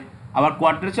ট্রপিজয়েডালে, আবার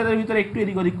কোয়াড্রেচারের ভিতরে একটু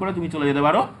এদিক ওদিক করে তুমি চলে যেতে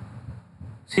পারো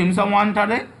সিমসম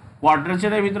 1/3-এ।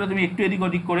 কোয়াড্রেচারের ভিতরে তুমি একটু এদিক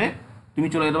ওদিক করে তুমি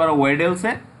চলে যেতে পারো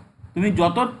ওয়েডেলসে। তুমি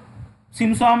যত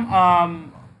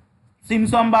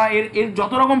সিমসম বা এর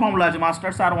যত রকম ফর্মুলা আছে,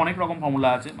 মাস্টার্সে আরও অনেক রকম ফর্মুলা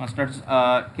আছে, মাস্টার্স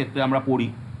ক্ষেত্রে আমরা পড়ি,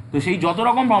 তো সেই যত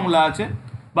রকম ফর্মুলা আছে,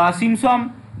 বা সিমসম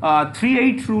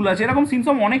 3/8 রুল আছে, এরকম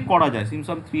সিমসম অনেক করা যায়।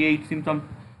 সিমসম 3/8, সিমসম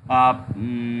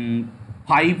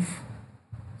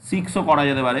 5/6ও করা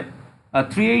যেতে পারে।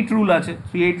 3/8 রুল আছে,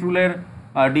 3/8 রুলের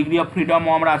ডিগ্রি অফ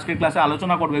ফ্রিডমও আমরা আজকের ক্লাসে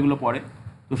আলোচনা করবো, এগুলো পরে।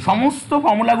 তো সমস্ত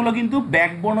ফর্মুলাগুলো কিন্তু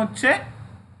ব্যাকবোন হচ্ছে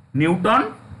নিউটন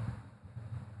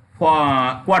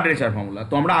কোয়াড্রেচার ফর্মুলা।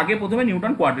 তো আমরা আগে প্রথমে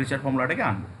নিউটন কোয়াড্রেচার ফর্মুলাটাকে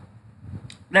আনবো।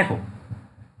 দেখো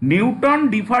Newton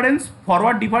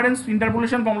forward difference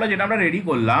interpolation formula যেটা আমরা রেডি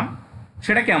করলাম,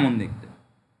 সেটা কেমন দেখতে?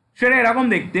 সেটা এরকম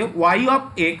দেখতে, ওয়াই অফ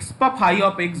এক্স বা ফাই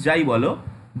অফ এক্স যাই বলো,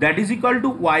 that is equal to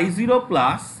y0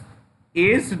 plus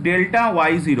S delta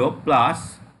y0 plus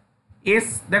S.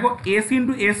 দেখো এস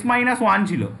ইন্টু এস মাইনাস 1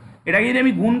 ছিল, এটাকে যদি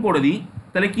আমি গুণ করে দিই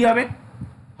তাহলে কি হবে?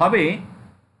 হবে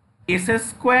S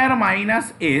square minus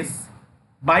S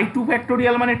by 2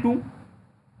 factorial মানে 2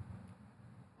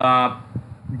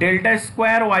 ডেল্টা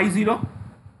স্কোয়ার y0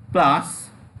 প্লাস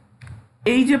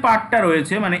এই যে পার্টটা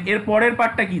রয়েছে, মানে এর পরের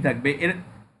পার্টটা কি থাকবে,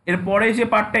 এর পরে যে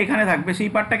পার্টটা এখানে থাকবে, সেই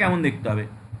পার্টটা কেমন দেখতে হবে?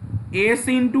 S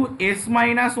into S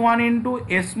minus 1 into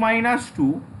S minus 2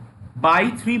 by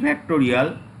 3 factorial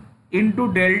into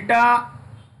delta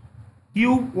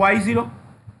cube y0।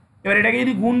 এবার এটাকে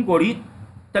যদি গুণ করি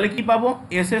তাহলে কি পাবো?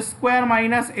 S square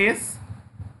minus S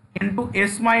into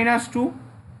S minus 2,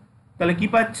 তাহলে কি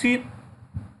পাচ্ছি?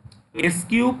 S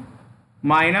cube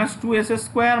minus 2s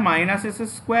square minus S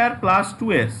square plus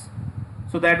 2s,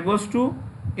 so that goes to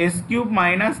S cube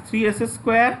minus 3s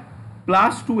square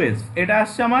plus 2s, এটা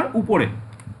আসছে আমার উপরে।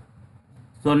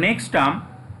 So next term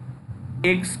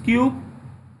x cube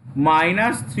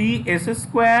minus 3s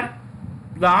square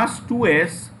plus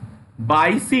 2s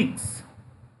by 6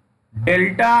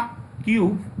 delta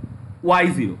cube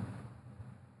y0,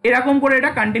 এরকম করে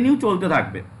এটা continue চলতে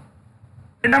থাকবে।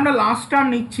 এটা আমরা লাস্ট টার্ম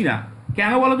নিচ্ছি না,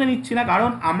 কেন বলতে নিচ্ছি না,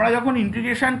 কারণ আমরা যখন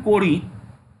ইন্টিগ্রেশন করি,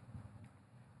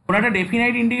 কোনো একটা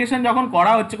ডেফিনাইট ইন্টিগ্রেশন যখন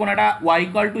করা হচ্ছে কোনো একটা y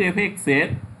 = fx এর,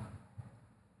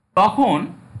 তখন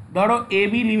ধরো এ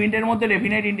বি লিমিটের মধ্যে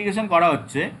ডেফিনাইট ইন্টিগ্রেশন করা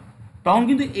হচ্ছে, তখন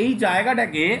কিন্তু এই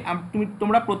জায়গাটাকে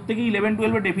তোমরা প্রত্যেকেই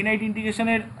 11-12 ডেফিনাইট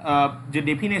ইন্টিগ্রেশনের যে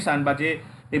ডেফিনেশান বা যে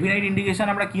ডেফিনাইট ইন্টিগ্রেশন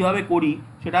আমরা কীভাবে করি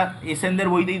সেটা এসএনদের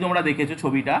বইতেই তোমরা দেখেছো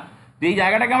ছবিটা। যে এই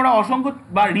জায়গাটাকে আমরা অসংখ্য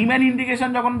বা রিম্যান ইন্টিগ্রেশন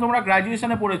যখন তোমরা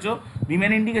গ্র্যাজুয়েশনে পড়েছো,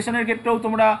 রিম্যান ইন্টিগ্রেশনের ক্ষেত্রেও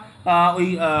তোমরা ওই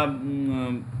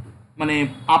মানে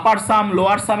আপার সাম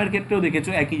লোয়ার সামের ক্ষেত্রেও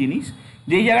দেখেছো একই জিনিস,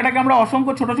 যে এই জায়গাটাকে আমরা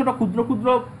অসংখ্য ছোটো ছোটো ক্ষুদ্র ক্ষুদ্র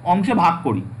অংশে ভাগ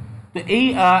করি। তো এই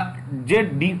যে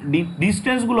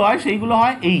ডিস্টেন্সগুলো হয় সেইগুলো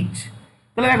হয় এইচ।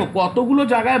 তাহলে দেখো কতগুলো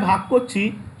জায়গায় ভাগ করছি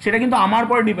সেটা কিন্তু আমার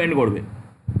পরে ডিপেন্ড করবে,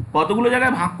 কতগুলো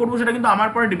জায়গায় ভাগ করবো সেটা কিন্তু আমার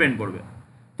পরে ডিপেন্ড করবে।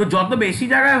 তো যত বেশি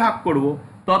জায়গায় ভাগ করব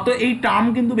তত এই টার্ম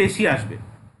কিন্তু বেশি আসবে,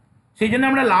 সেই জন্য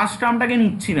আমরা লাস্ট টার্মটাকে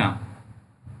নিচ্ছি না।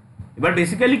 এবার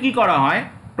বেসিক্যালি কি করা হয়,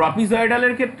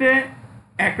 ট্রপিজয়েডালের ক্ষেত্রে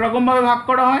একরকমভাবে ভাগ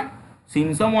করা হয়,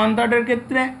 সিমসম 1/3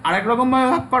 ক্ষেত্রে আরেক রকমভাবে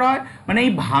ভাগ করা হয়, মানে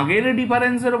এই ভাগের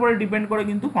ডিফারেন্সের উপরে ডিপেন্ড করে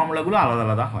কিন্তু ফর্মুলাগুলো আলাদা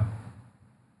আলাদা হয়।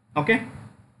 ওকে,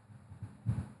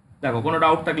 দেখো কোনো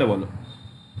ডাউট থাকলে বলো।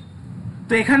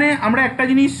 তো এখানে আমরা একটা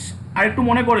জিনিস আরেকটু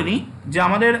মনে করে নিই, যে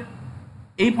আমাদের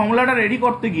এই ফর্মুলাটা রেডি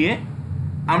করতে গিয়ে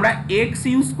আমরা x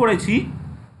ইউজ করেছি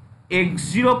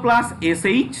x0 প্লাস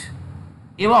sh,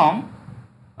 এবং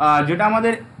যেটা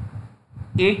আমাদের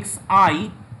xi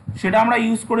সেটা আমরা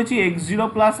ইউজ করেছি x0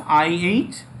 প্লাস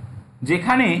ih,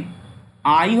 যেখানে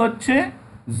i হচ্ছে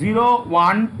 0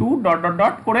 1 2 ডট ডট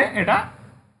ডট করে এটা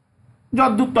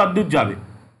যদ্দূর তদ্দূর যাবে,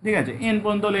 ঠিক আছে, n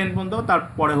পর্যন্ত হলে n পর্যন্ত,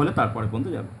 তারপরে হলে তারপরে পর্যন্ত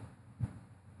যাবে।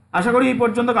 আশা করি এই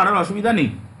পর্যন্ত কারোর অসুবিধা নেই,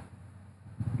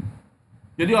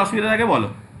 যদি অসুবিধা থাকে বলো।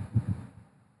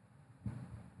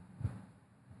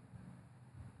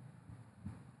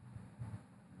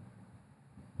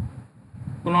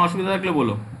 কোনো অসুবিধা থাকলে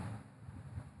বলো।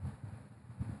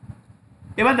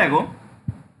 এবার দেখো,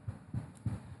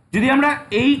 যদি আমরা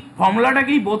এই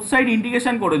ফর্মুলাটাকেই বোথ সাইড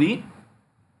ইন্টিগ্রেশন করে দিই,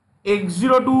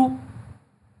 x0 টু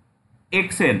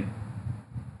xn,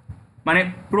 মানে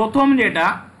প্রথম যেটা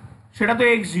সেটা তো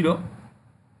x0,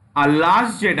 আর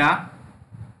লাস্ট যেটা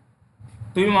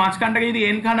তুমি মাঝখানটাকে যদি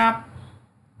n খানা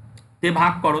তে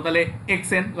ভাগ করো তাহলে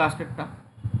xn লাস্টেরটা।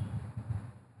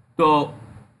 তো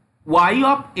y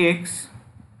of x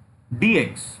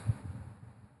dx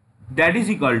that is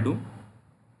equal to,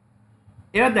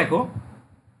 এবার দেখো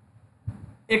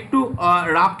একটু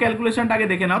রাফ ক্যালকুলেশনটাকে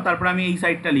দেখে নাও, তারপর আমি এই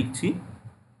সাইডটা লিখছি।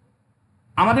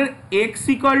 আমাদের x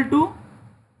equal to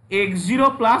x0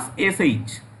 plus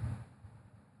sh,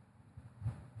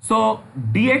 so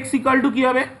dx equal to কী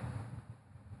হবে,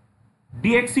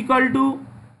 dx ইকুয়াল টু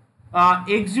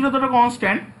x0 তো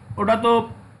কনস্ট্যান্ট, ওটা তো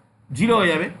 0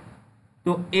 হয়ে যাবে,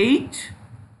 তো h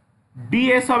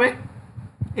ds হবে,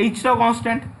 এইচটাও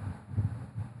কনস্ট্যান্ট,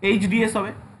 h ds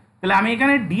হবে। তাহলে আমি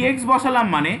এখানে dx বসালাম,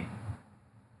 মানে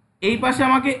এই পাশে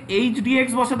আমাকে h dx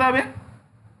বসাতে হবে।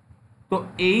 তো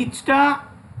এইচটা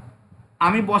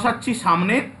আমি বসাচ্ছি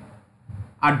সামনে,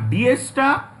 আর ডিএসটা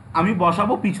আমি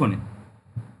বসাবো পিছনে।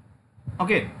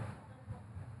 ওকে,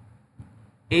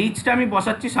 এইচটা আমি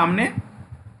বসাচ্ছি সামনে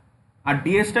আর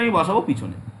ডিএসটা আমি বসাবো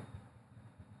পিছনে।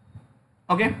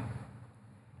 ওকে,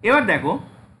 এবার দেখো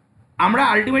আমরা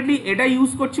আলটিমেটলি এটা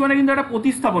ইউজ করছি মানে কিন্তু এটা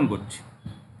প্রতিস্থাপন করছি,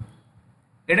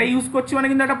 এটা ইউজ করছি মানে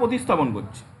কিন্তু এটা প্রতিস্থাপন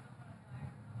করছি।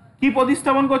 কি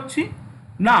প্রতিস্থাপন করছি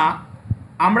না,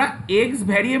 আমরা এক্স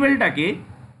ভ্যারিয়েবলটাকে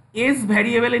এস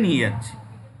ভ্যারিয়েবলে নিয়ে যাচ্ছি।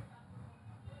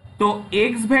 তো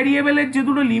এক্স ভ্যারিয়েবলের যে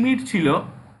দুটো লিমিট ছিল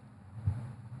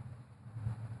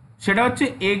সেটা হচ্ছে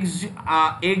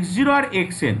x0 আর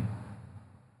xn।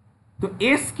 তো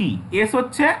এস কি, এস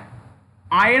হচ্ছে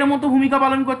আয়ের মতো ভূমিকা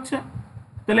পালন করছে।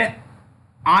 তাহলে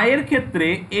আয়ের ক্ষেত্রে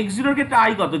x0 এর ক্ষেত্রে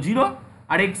আই কত 0,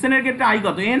 আর xn এর ক্ষেত্রে আই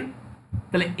কত n।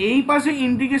 তাহলে এই পাশে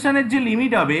ইন্টিগ্রেশনের যে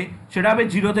লিমিট হবে সেটা হবে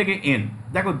 0 থেকে n।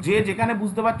 দেখো যে যেখানে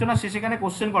বুঝতে পারছো না সে সেখানে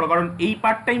কোশ্চেন করো, কারণ এই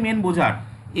পার্টটাই মেন বোঝার।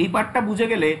 এই পার্টটা বুঝে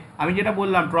গেলে আমি যেটা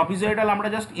বললাম, ট্রপিজয়েডাল আমরা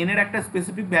জাস্ট n এর একটা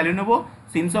স্পেসিফিক ভ্যালু নেবো,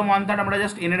 সিমসম 1/3 আমরা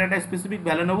জাস্ট n এর একটা স্পেসিফিক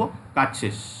ভ্যালু নেবো, কাজ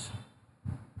শেষ।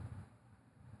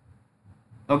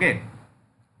 ওকে,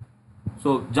 সো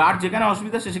যার যেখানে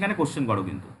অসুবিধা সে সেখানে কোশ্চেন করো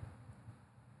কিন্তু।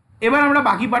 এবার আমরা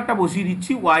বাকি পার্টটা বসিয়ে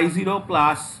দিচ্ছি, y0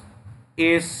 plus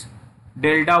s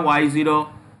delta y0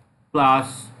 plus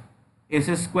S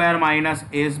square minus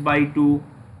S by to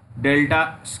delta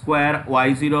square Y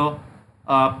zero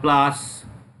plus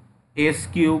S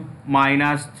cube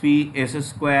minus three S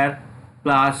square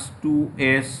plus two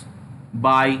S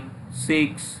by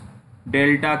six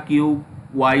delta cube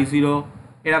Y zero,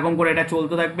 এরকম করে এটা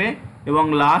চলতে থাকবে এবং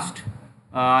last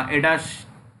এটা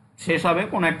শেষ হবে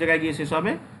কোনো এক জায়গায় গিয়ে শেষ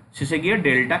হবে, শেষে গিয়ে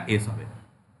ডেল্টা এস হবে।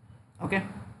 ওকে,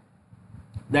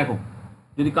 দেখো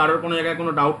যদি কারোর কোনো জায়গায়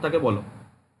কোনো ডাউট থাকে বলো,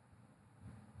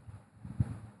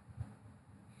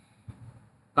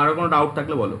 কারোর কোনো ডাউট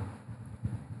থাকলে বলো।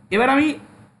 এবার আমি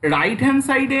রাইট হ্যান্ড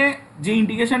সাইডে যে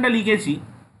ইন্টিগ্রেশনটা লিখেছি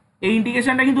এই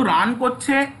ইন্টিগ্রেশনটা কিন্তু রান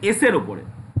করছে এস এর ওপরে।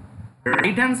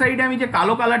 রাইট হ্যান্ড সাইডে আমি যে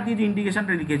কালো কালার দিয়ে যে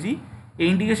ইন্টিগ্রেশনটা লিখেছি এই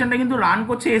ইন্টিগ্রেশনটা কিন্তু রান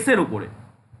করছে এস এর ওপরে।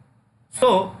 সো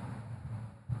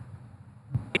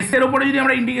এস এর ওপরে যদি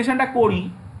আমরা ইন্টিগ্রেশনটা করি,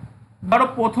 ধরো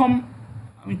প্রথম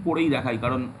আমি পড়েই দেখাই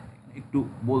কারণ একটু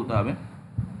বলতে হবে,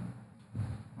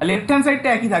 লেফট হ্যান্ড সাইডটা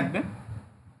একই থাকবে।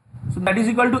 So that is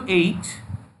equal to H,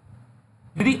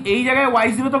 যদি এই জায়গায় ওয়াই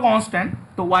জিরো তো কনস্ট্যান্ট,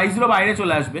 তো ওয়াই জিরো বাইরে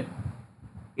চলে আসবে।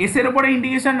 এস এর ওপরে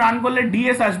ইন্টিগ্রেশন রান করলে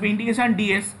ডিএস আসবে, ইন্টিগ্রেশন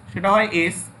ডিএস সেটা হয়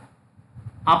এস,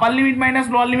 আপার লিমিট মাইনাস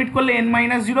লোয়ার লিমিট করলে এন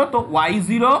মাইনাস জিরো, তো ওয়াই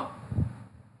জিরো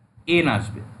এন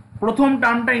আসবে। প্রথম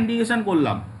টার্মটা ইন্টিগ্রেশন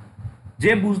করলাম,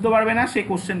 যে বুঝতে পারবে না সে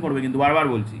কোশ্চেন করবে, কিন্তু বারবার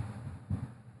বলছি।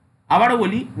 আবারও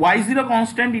বলি, ওয়াই জিরো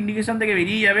কনস্ট্যান্ট ইন্টিগ্রেশন থেকে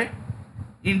বেরিয়ে যাবে,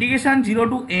 integration zero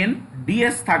two N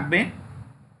DS থাকবে,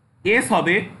 এস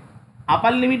হবে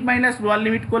আপার লিমিট মাইনাস লোয়ার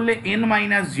লিমিট করলে N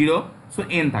minus zero, so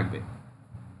N থাকবে।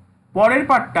 পরের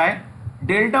পার্টটায়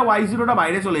ডেল্টা ওয়াই জিরোটা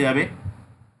বাইরে চলে যাবে,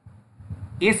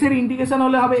 এস এর ইন্টিগ্রেশন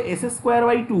হলে হবে S square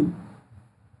by two,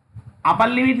 upper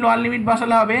limit lower limit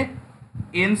বসালে হবে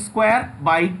N square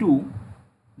by to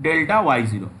delta Y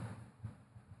zero.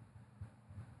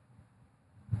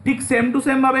 ঠিক সেম টু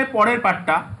সেম ভাবে পরের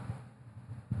পার্টটা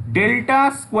ডেল্টা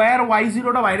স্কোয়ার ওয়াই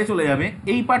জিরোটা বাইরে চলে যাবে,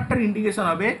 এই পার্টটার ইন্টিগ্রেশন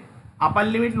হবে আপার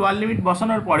লিমিট লোয়ার লিমিট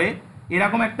বসানোর পরে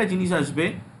এরকম একটা জিনিস আসবে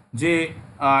যে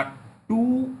two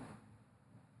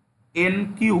N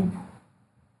cube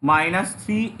minus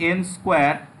three N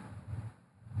square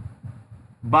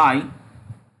bye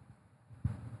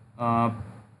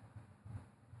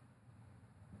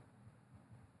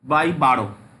bye 12,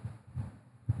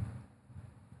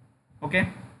 okay,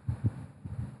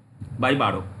 by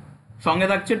 12, সঙ্গে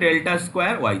থাকছে ডেল্টা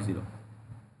স্কোয়ার ওয়াই জিরো।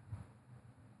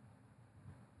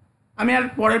 আমি আর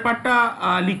পরের পার্টটা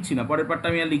লিখছি না, পরের পার্টটা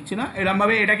আমি আর লিখছি না,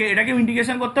 এরকমভাবে এটাকে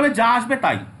ইন্টিগ্রেশন করতে হবে, যা আসবে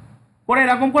তাই করে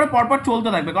এরকম করে পরপর চলতে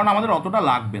থাকবে, কারণ আমাদের অতটা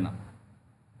লাগবে না।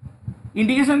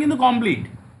 ইন্টিগ্রেশন কিন্তু কমপ্লিট,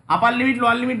 আপার লিমিট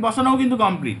লোয়ার লিমিট বসানোও কিন্তু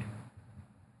কমপ্লিট।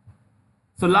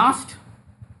 সো লাস্ট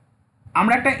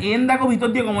আমরা একটা এন দেখো ভিতর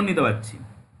দিয়ে কমন নিতে পারছি,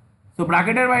 সো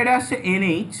ব্র্যাকেটের বাইরে আসছে N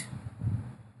H,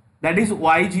 that is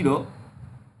Y zero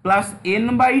plus N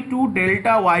by to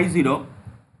delta Y zero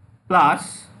plus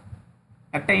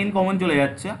একটা এন কমন চলে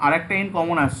যাচ্ছে, আর একটা এন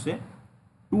কমন আসছে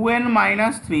two N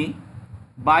minus three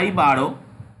by 12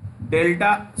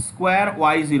 delta square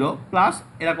Y zero plus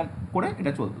এরকম করে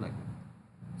এটা চলতে থাকবে।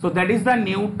 So that is the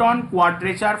Newton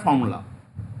quadrature formula,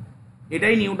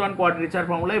 এটাই নিউটন কোয়াড্রেচার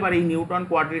ফর্মুলা। এবার এই নিউটন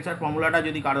কোয়াড্রেচার ফর্মুলাটা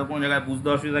যদি কারো কোনো জায়গায় বুঝতে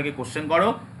অসুবিধা থাকে কোশ্চেন করো,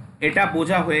 এটা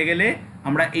বোঝা হয়ে গেলে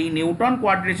আমরা এই নিউটন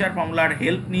কোয়াড্রেচার ফর্মুলার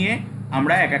হেল্প নিয়ে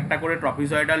আমরা এক একটা করে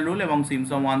ট্রপিজয়েডাল রুল এবং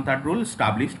সিমসম 1/3 রুল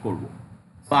স্টাবলিশ করব।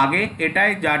 তো আগে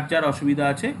এটাই যার যার অসুবিধা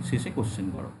আছে শেষে কোশ্চেন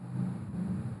করো।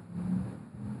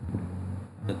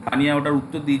 তানিয়া ওটার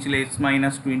উত্তর দিয়েছিল S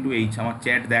minus two into H, আমার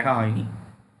চ্যাট দেখা হয়নি।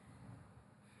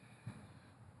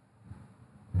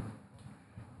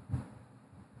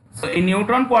 তো এই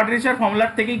নিউটন কোয়াড্রেচার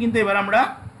ফর্মুলার থেকেই কিন্তু এবার আমরা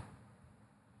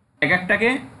এক একটাকে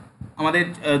আমাদের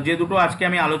যে দুটো আজকে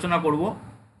আমি আলোচনা করব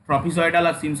ট্রপিজয়েডাল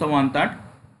আর সিমসম 1/3,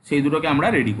 সেই দুটোকে আমরা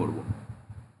রেডি করব।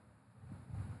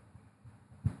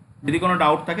 যদি কোনো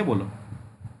ডাউট থাকে বলো।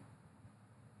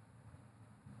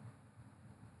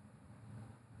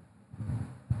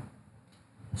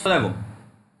 দেখো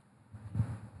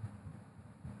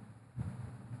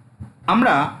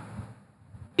আমরা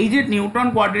এই যে নিউটন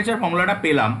কোয়াড্রেচার ফর্মুলাটা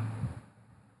পেলাম,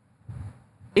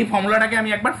 এই ফর্মুলাটাকে আমি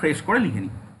একবার ফ্রেশ করে লিখে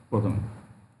নিই। প্রথমে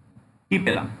কি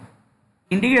পেলাম,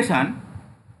 ইন্টিগ্রেশন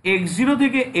x0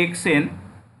 থেকে xn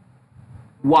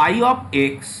y of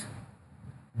x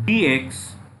dx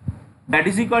that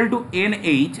is equal to nh,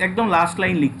 একদম লাস্ট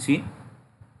লাইন লিখছি,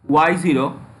 y0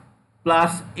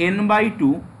 plus n by to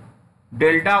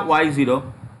delta y0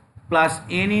 plus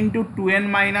n into 2n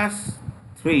minus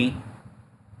 3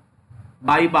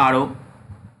 by 12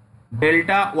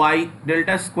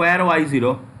 delta square y0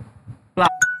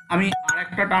 plus আমি আর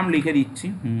একটা term লিখে দিচ্ছি,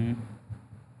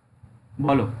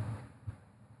 বলো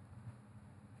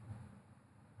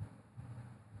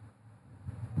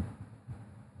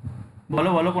বলো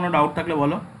বলো, কোনো ডাউট থাকলে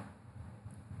বলো।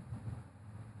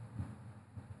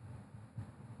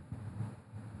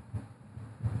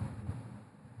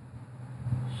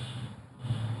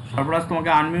 সর্বরাজ তোমাকে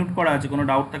আনমিউট করা আছে, কোনো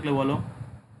ডাউট থাকলে বলো।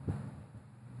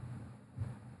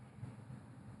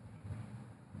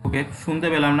 ওকে, শুনতে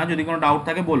পেলাম না, যদি কোনো ডাউট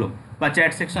থাকে বলো বা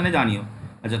চ্যাট সেকশনে জানিও।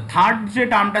 আচ্ছা, থার্ড যে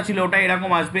টার্মটা ছিল ওটা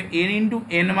এরকম আসবে n into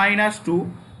n minus two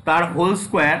তার whole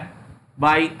square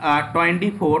by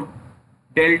 24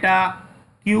 delta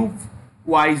cube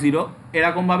y0,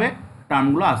 এরকমভাবে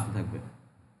টার্মগুলো আসতে থাকবে।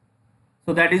 So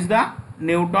that is the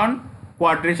Newton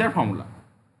quadrature formula.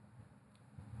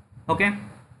 Okay,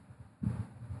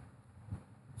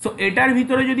 so এটার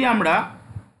ভিতরে যদি আমরা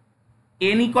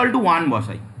n ইকুয়াল টু 1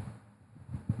 বসাই,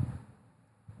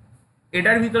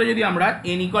 এটার ভিতরে যদি আমরা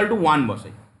n ইকুয়াল টু 1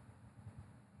 বসাই,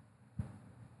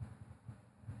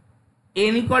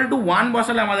 n ইকুয়াল টু 1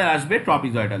 বসালে আমাদের আসবে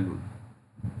ট্রপিজয়েডাল রুল।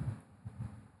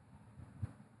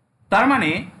 তার মানে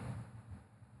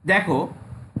দেখো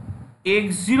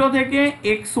x0 থেকে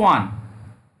x1,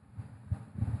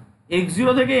 x0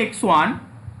 থেকে x1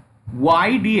 y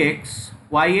dx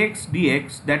yx dx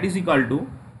that is equal to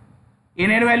n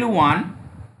এর value 1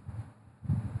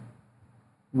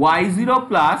 y0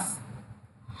 plus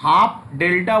half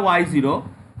delta y0।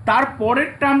 তারপরের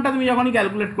টার্মটা তুমি যখনই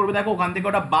ক্যালকুলেট করবে দেখো ওখান থেকে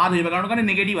ওটা বাদ হয়ে যাবে, কারণ ওখানে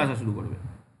নেগেটিভ আসা শুরু করবে,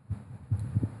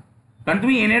 কারণ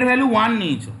তুমি n এর ভ্যালু 1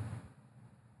 নিয়েছো।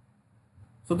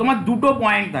 তো তোমার দুটো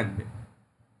পয়েন্ট থাকবে,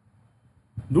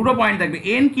 দুটো পয়েন্ট থাকবে।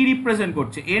 n কি রিপ্রেজেন্ট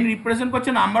করছে? n রিপ্রেজেন্ট করছে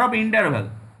নাম্বার অফ ইন্টারভ্যাল।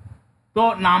 তো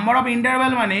নাম্বার অফ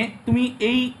ইন্টারভ্যাল মানে তুমি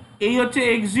এই হচ্ছে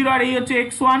x0 আর এই হচ্ছে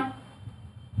x1,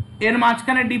 এর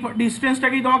মাঝখানে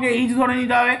ডিস্টেন্সটাকেই তোমাকে h ধরে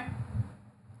নিতে হবে।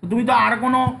 তো তুমি তো আর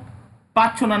কোনো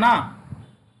পাচ্ছ না না,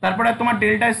 তারপরে তোমার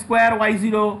ডেল্টা স্কোয়ার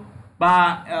y0 বা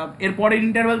এরপরে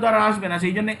ইন্টারভ্যাল তো আর আসবে না,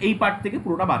 সেই জন্য এই পার্ট থেকে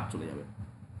পুরোটা বাদ চলে যাবে।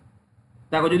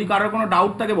 দেখো যদি কারোর কোনো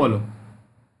ডাউট থাকে বলো।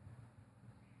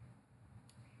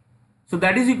 So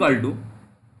that is equal to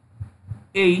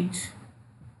h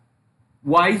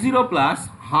y0 plus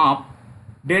half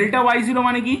delta y0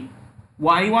 মানে কি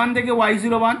y1 থেকে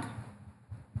y0 বাদ।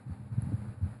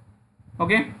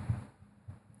 ওকে,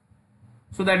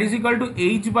 so that is equal to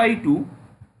h by 2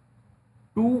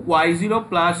 y0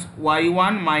 plus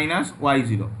y1 minus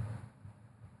y0,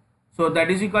 so that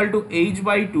is equal to h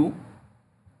by 2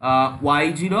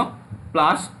 y0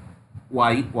 plus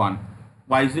y1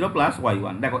 y0 plus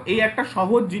y1। দেখো এই একটা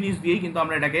সহজ জিনিস দিয়েই কিন্তু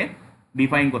আমরা এটাকে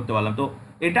ডিফাইন করতে পারলাম। তো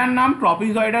এটার নাম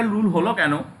ট্রপিজয়েডাল রুল হলো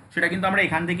কেন সেটা কিন্তু আমরা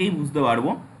এখান থেকেই বুঝতে পারবো।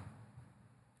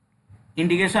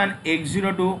 Integration x0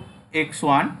 two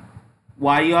x1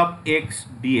 y of x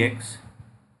dx,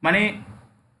 মানে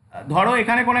ধরো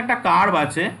এখানে কোনো একটা কার্ভ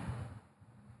আছে,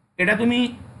 এটা তুমি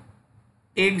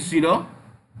x0,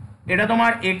 এটা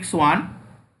তোমার x1।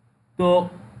 তো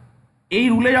এই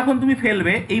রুলে যখন তুমি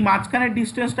ফেলবে এই মাঝখানের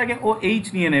ডিস্টেন্সটাকে ও h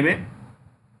নিয়ে নেবে,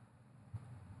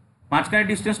 মাঝখানের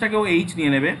ডিস্টেন্সটাকে ও h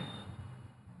নিয়ে নেবে।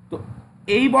 তো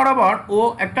এই বরাবর ও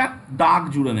একটা দাগ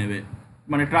জুড়ে নেবে,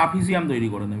 মানে ট্রাপিজিয়াম তৈরি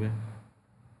করে নেবে।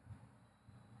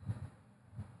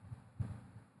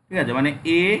 ঠিক আছে, মানে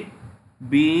A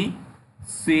B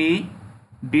C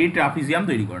D trapezium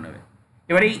তৈরি করে নেবে।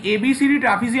 এবার এই এ বি সি ডি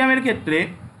ট্রাপিজিয়ামের ক্ষেত্রে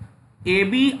এ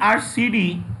বি আর সিডি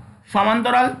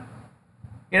সমান্তরাল,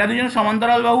 এরা দুজন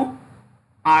সমান্তরাল বাহু,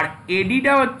 আর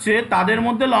এডিটা হচ্ছে তাদের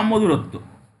মধ্যে লম্ব দূরত্ব,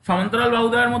 সমান্তরাল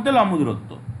বাহুদ্বয়ের মধ্যে লম্ব দূরত্ব।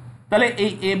 তাহলে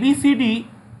এই এবিসিডি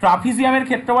ট্রাপিজিয়ামের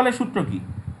ক্ষেত্রফলের সূত্র কি?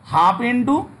 হাফ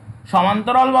ইন্টু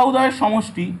সমান্তরাল বাহুদ্বয়ের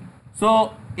সমষ্টি। সো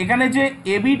এখানে যে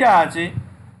এবিটা আছে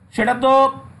সেটা তো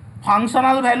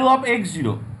functional value of x0,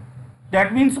 that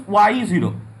means y0,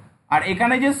 আর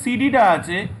এখানে যে সিডিটা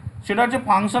আছে সেটা হচ্ছে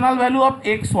functional value of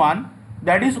x1,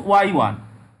 that is y1।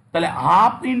 তাহলে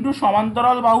হাফ ইন্টু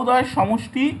সমান্তরাল বাহুদ্বয়ের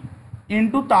সমষ্টি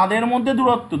ইন্টু তাদের মধ্যে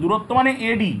দূরত্ব, দূরত্ব মানে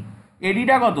এডি,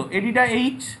 এডিটা কত? এডিটা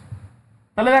এইচ।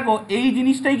 তাহলে দেখো এই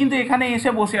জিনিসটাই কিন্তু এখানে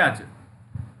এসে বসে আছে।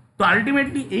 তো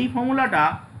আলটিমেটলি এই ফর্মুলাটা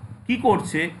কি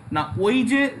করছে না, ওই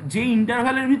যে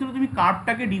ইন্টারভ্যালের ভিতরে তুমি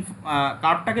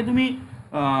কার্ভটাকে তুমি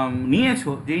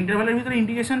নিয়েছো, যে ইন্টারভ্যালের ভিতরে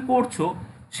ইন্টিগ্রেশন করছো,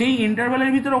 সেই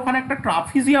ইন্টারভ্যালের ভিতরে ওখানে একটা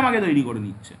ট্রাপিজিয়াম আগে তৈরি করে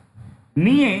নিচ্ছে,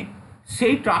 নিয়ে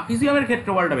সেই ট্রাপিজিয়ামের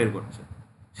ক্ষেত্রফলটা বের করছে।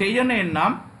 সেই জন্য এর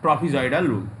নাম ট্রপিজয়েডাল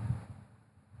রুল,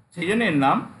 সেই জন্য এর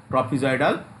নাম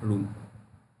ট্রপিজয়েডাল রুল।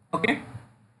 ওকে,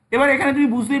 এবার এখানে তুমি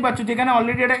বুঝতেই পারছো যে এখানে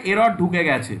অলরেডি একটা এরর ঢুকে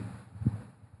গেছে,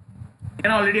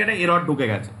 এখানে অলরেডি একটা এরর ঢুকে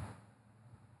গেছে।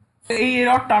 তো এই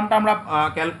এরর টার্মটা আমরা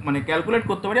ক্যালকুলেট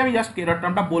করতে পারি। আমি জাস্ট এরর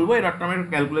টার্মটা বলবো, এরর টার্মের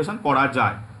ক্যালকুলেশন করা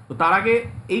যায়। তো তার আগে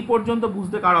এই পর্যন্ত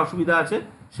বুঝতে কার অসুবিধা আছে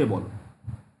সে বলো।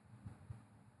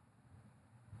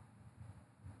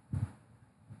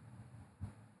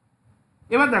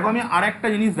 এবার দেখো আমি আর একটা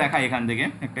জিনিস দেখাই, এখান থেকে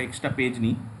একটা এক্সট্রা পেজ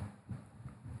নিই।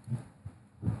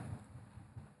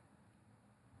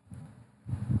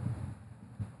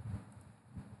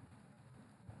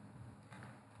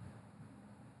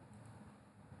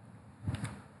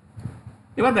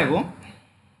 এবার দেখো,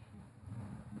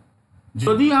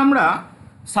 যদি আমরা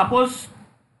সাপোজ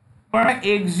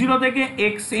x0 থেকে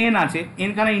xn আছে,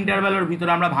 এনখানে ইন্টারভ্যালের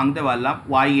ভিতরে আমরা ভাঙতে পারলাম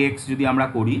yx যদি আমরা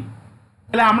করি,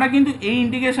 তাহলে আমরা কিন্তু এই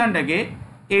ইন্টিগ্রেশনটাকে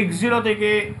x0 থেকে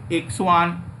x1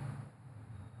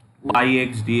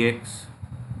 yx dx,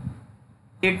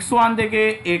 x1 থেকে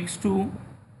x2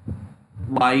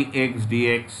 yx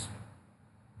dx,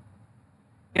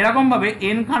 এরকমভাবে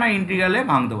এনখানা ইন্টিগ্রালে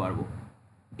ভাঙতে পারবো,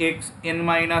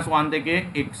 xn-1 থেকে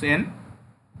xn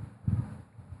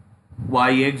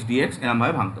yx dx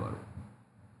এরকমভাবে ভাঙতে পারবো।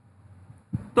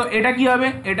 তো এটা কি হবে?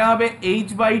 এটা হবে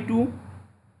h/2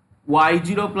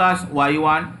 y0 প্লাস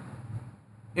y1,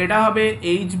 এটা হবে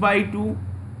h/2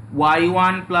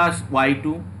 y1 প্লাস y2,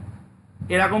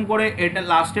 এরকম করে এটা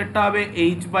লাস্টেরটা হবে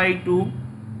h/2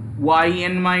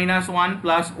 yn-1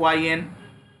 plus yn,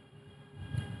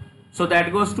 so that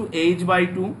goes to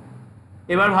h/2।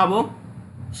 এবার ভাবো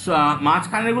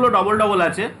মাঝখানেরগুলো ডবল ডবল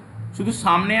আছে, শুধু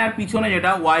সামনে আর পিছনে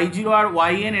যেটা y0 আর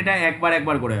yn এটা একবার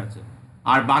একবার করে আছে,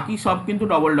 আর বাকি সব কিন্তু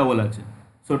ডবল ডবল আছে।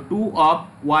 So 2 of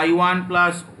y1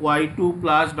 plus y2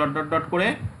 plus dot dot dot করে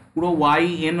পুরো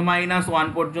yn-1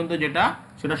 পর্যন্ত যেটা,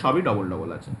 সেটা সবই ডবল ডবল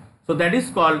আছে। So that is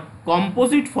called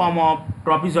composite form of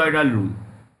ট্রপিজয়েডাল rule.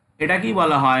 এটা কি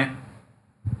বলা হয়?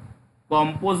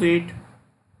 Composite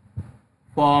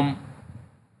form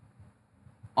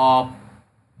of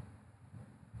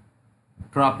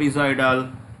ট্রপিজয়েডাল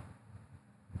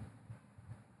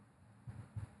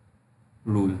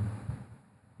rule.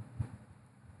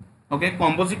 Okay,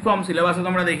 composite form সিলেবাসে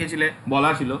তোমরা দেখেছিলে,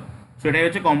 বলা ছিল, সেটাই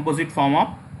হচ্ছে কম্পোজিট ফর্ম অফ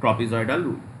ট্রপিজয়েডাল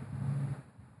রুল।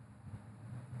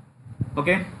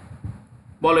 ওকে,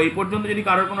 বলো এই পর্যন্ত যদি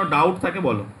কারোর কোনো ডাউট থাকে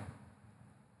বলো।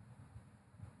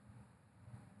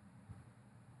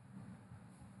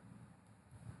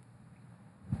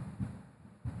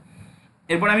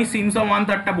 এরপর আমি সিমসম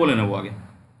 1/3টা বলে নেবো আগে,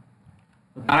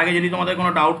 তার আগে যদি তোমাদের কোনো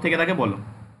ডাউট থেকে থাকে বলো।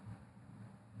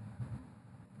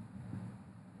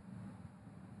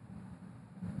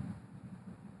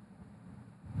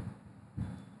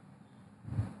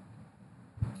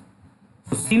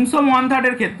 সিমসম 1/3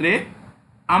 এর ক্ষেত্রে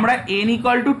আমরা n =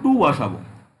 2 বসাবো,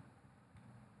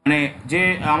 মানে যে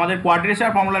আমাদের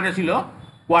কোয়াড্রেচার ফর্মুলাটা ছিল,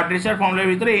 কোয়াড্রেচার ফর্মুলার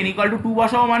ভিতরে n = 2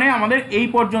 বসাবো, মানে আমাদের এই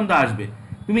পর্যন্ত আসবে।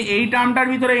 তুমি এই টার্মটার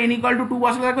ভিতরে n = 2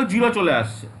 বসালে দেখো 0 চলে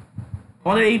আসছে,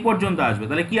 আমাদের এই পর্যন্ত আসবে।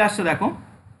 তাহলে কি আসছে দেখো,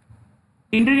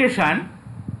 ইন্টিগ্রেশন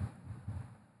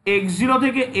x0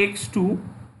 থেকে x2,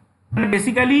 মানে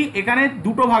বেসিক্যালি এখানে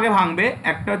দুটো ভাগে ভাঙবে,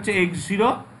 একটা হচ্ছে x0,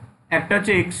 একটা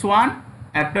হচ্ছে x1,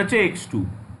 একটা হচ্ছে x2।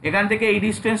 এখান থেকে এই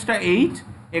ডিস্টেন্সটা h,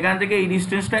 এখান থেকে এই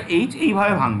ডিস্টেন্সটা h,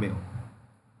 এইভাবে ভাঙবে,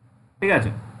 ঠিক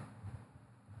আছে?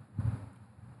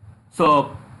 সো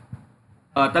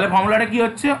তাহলে ফর্মুলাটা কি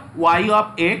হচ্ছে, y of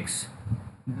x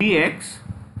dx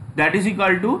that is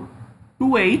equal to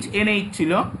 2h, nh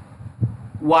ছিল,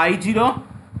 y0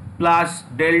 plus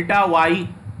delta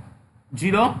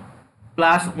y0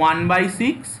 plus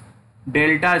 1/6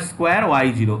 delta square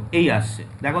y0, এই আসছে।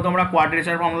 দেখো তোমরা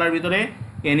কোয়াড্রেচার ফর্মুলার ভিতরে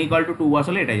n = 2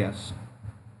 আসলে এটাই আসছে।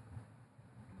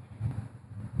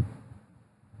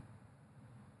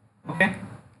 ওকে,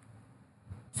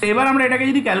 এবার আমরা এটাকে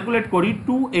যদি ক্যালকুলেট করি,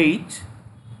 2h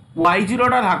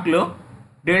y0টা থাকলো,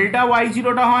 ডেল্টা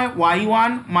y0টা হয়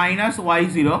y1 minus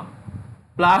y0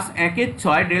 plus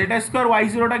 1/6 delta square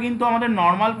y0টা কিন্তু আমাদের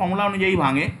নর্মাল ফর্মুলা অনুযায়ী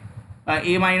ভাঙে,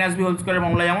 a মাইনাস b হোল স্কোয়ারের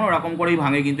ফর্মুলা যেমন ওরকম করেই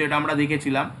ভাঙে, কিন্তু এটা আমরা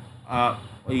দেখেছিলাম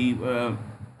ওই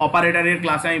অপারেটরের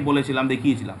ক্লাসে আমি বলেছিলাম,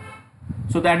 দেখিয়েছিলাম।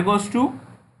 সো দ্যাট গোজ টু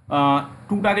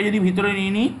 2টাকে যদি ভিতরে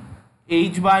নিয়ে নিই,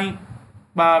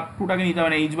 বা 2টাকে নিতে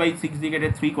হবে না, h/6 দিয়ে কেটে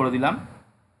 3 করে দিলাম।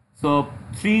 So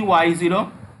 3y0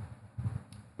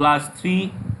 plus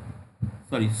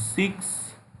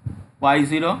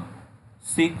 6y0,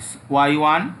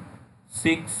 6y1,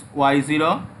 6y0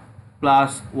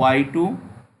 plus y2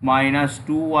 minus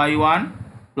 2y1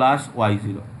 plus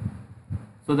y0।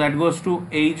 So that goes to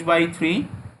h/3।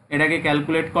 এটাকে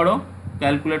ক্যালকুলেট করো,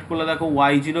 ক্যালকুলেট করলে দেখো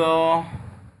y0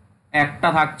 একটা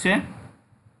থাকছে,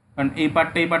 কারণ এই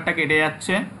পার্টটা কেটে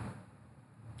যাচ্ছে,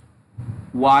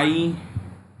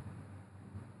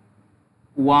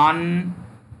 y1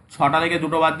 6টা থেকে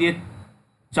 2টো বাদ দিয়ে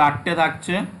 4টে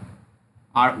থাকছে,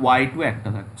 আর y2 একটা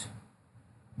থাকছে,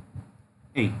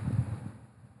 এই।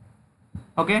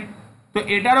 ওকে, তো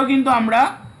এটারও কিন্তু আমরা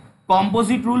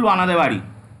কম্পোজিট রুল বানাতে পারি।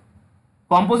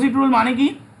 কম্পোজিট রুল মানে কি?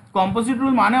 কম্পোজিট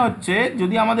রুল মানে হচ্ছে,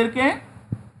 যদি আমাদেরকে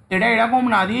এটা এরকম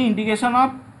না দিয়ে ইন্টিগ্রেশন অফ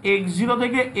x0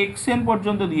 থেকে xn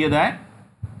পর্যন্ত দিয়ে দেয়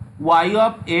y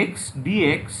অফ x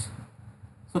dx,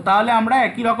 তো তাহলে আমরা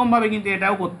একই রকমভাবে কিন্তু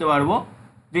এটাও করতে পারবো,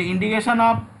 যে ইন্টিগ্রেশন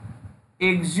অফ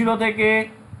x0 থেকে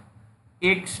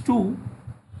x2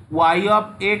 Y of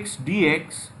x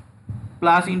dx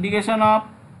plus integration of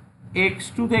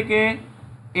x2 থেকে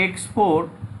x4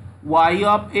 Y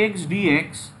of x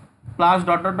dx plus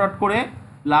dot dot dot করে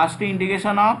লাস্টে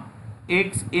ইন্টিগ্রেশন অফ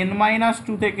xn-2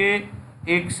 থেকে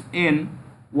xn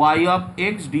Y of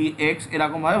x dx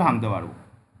এরকমভাবে ভাঙতে পারবো।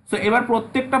 সো এবার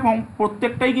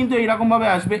প্রত্যেকটাই কিন্তু এইরকমভাবে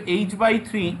আসবে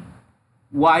h/3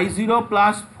 y0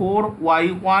 plus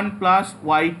 4y1 plus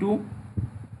y2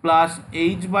 plus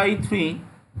h/3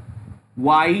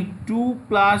 y2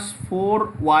 plus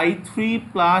 4y3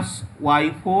 plus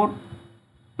y4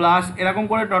 plus এরকম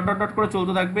করে ডট ডট ডট করে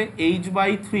চলতে থাকবে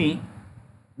h/3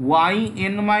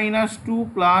 yn-2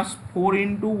 plus 4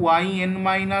 into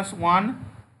yn-1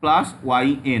 plus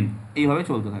yn, এইভাবে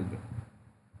চলতে থাকবে।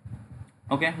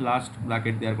 ওকে, লাস্ট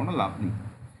ব্র্যাকেট দেওয়ার কোনো লাভ নেই।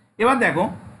 এবার দেখো,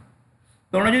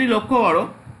 তোমরা যদি লক্ষ্য করো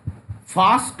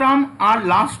ফার্স্ট টার্ম আর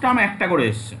লাস্ট টার্ম একটা করে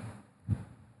এসছে,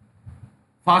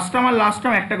 ফার্স্ট টার্ম আর লাস্ট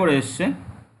টার্ম একটা করে এসছে,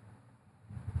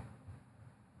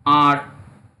 আর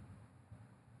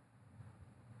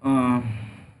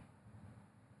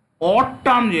অড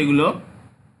টার্ম যেগুলো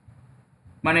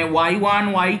মানে y1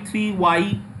 y3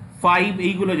 y5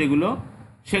 এইগুলো যেগুলো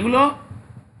সেগুলো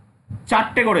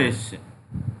চারটে করে এসছে,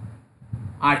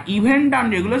 আর ইভেন টার্ম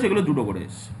যেগুলো সেগুলো দুটো করে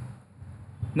এসছে।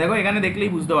 দেখো এখানে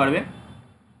দেখলেই বুঝতে পারবে,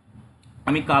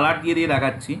 আমি কালার দিয়ে দিয়ে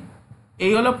দেখাচ্ছি।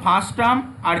 এই হলো ফার্স্ট টার্ম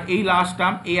আর এই লাস্ট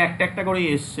টার্ম, এই একটা একটা করেই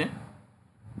এসছে।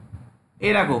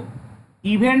 এই দেখো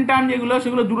ইভেন টার্ম যেগুলো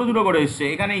সেগুলো দুটো দুটো করে এসছে।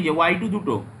 এখানে এই যে y2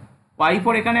 দুটো,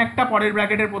 y4 এখানে একটা, পরের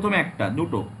ব্র্যাকেটের প্রথমে একটা,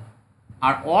 দুটো।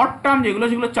 আর অড টার্ম যেগুলো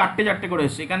সেগুলো চারটে চারটে করে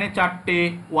এসছে। এখানে চারটে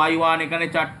y1, এখানে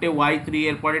চারটে y3,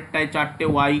 এর পরেরটায় চারটে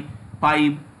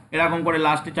y5, এরকম করে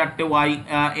লাস্টে চারটে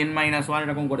yn-1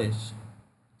 এরকম করে এসছে।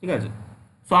 ঠিক আছে,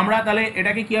 সো আমরা তাহলে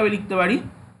এটাকে কীভাবে লিখতে পারি?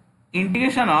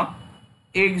 ইন্টিগ্রেশন অফ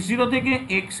x0 থেকে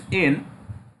xn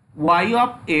y of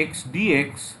x dx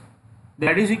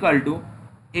that is equal to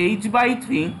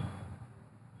h/3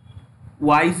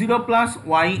 y0 plus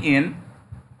yn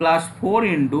plus 4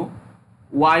 into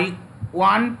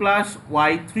y1 plus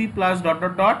y3 plus dot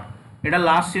dot dot, এটা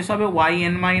লাস্ট শেষ হবে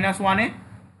yn-1-এ,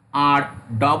 আর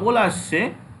ডবল আসছে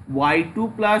y2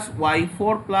 plus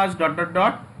y4 plus dot dot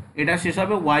dot, এটা শেষ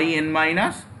হবে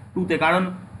yn-2-তে, কারণ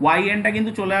yn-টা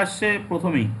কিন্তু চলে আসছে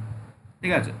প্রথমেই।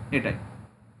 ঠিক আছে, এটাই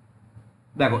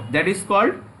দেখো, that is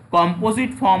called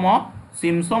composite form of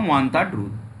Simpson 1/3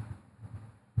 rule.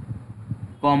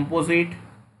 Composite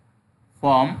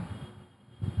form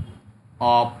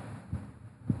of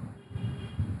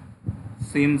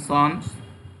Simpson's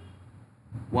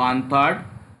 1/3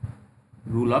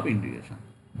 rule of integration.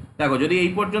 দেখো যদি এই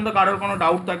পর্যন্ত কারোর কোনো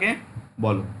ডাউট থাকে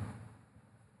বলো।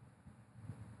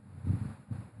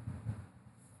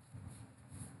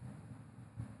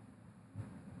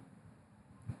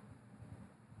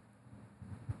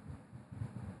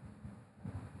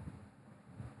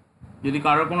 যদি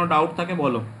কারোর কোনো ডাউট থাকে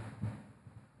বলো।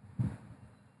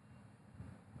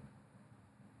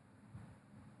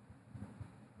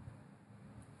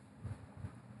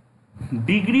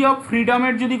 ডিগ্রি অফ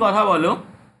ফ্রিডমের যদি কথা বলো,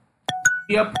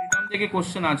 ডিগ্রি অফ ফ্রিডম থেকে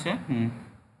কোশ্চেন আছে।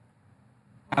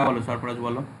 হ্যাঁ বলো সরফরাজ,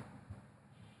 বলো।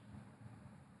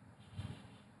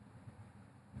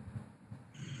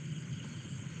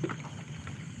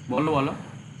 বলো বলো।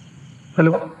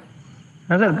 হ্যালো,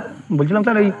 হ্যাঁ স্যার বলছিলাম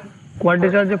স্যার, এই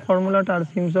কোয়াড্রেচার যে ফর্মুলাটা আর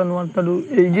সিম্পসন 1/3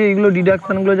 এই যে এইগুলো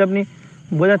ডিডাকশনগুলো যে আপনি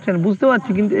বোঝাচ্ছেন বুঝতে পারছি,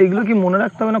 কিন্তু এইগুলো কি মনে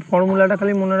রাখতে হবে না? ফর্মুলাটা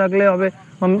খালি মনে রাখলে হবে?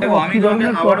 আমি তোমাকে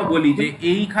আবারও বলি যে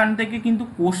এইখান থেকে কিন্তু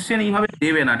কোশ্চেন এইভাবে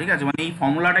দেবে না। ঠিক আছে, মানে এই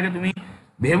ফর্মুলাটাকে তুমি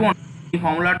ভেবো না, এই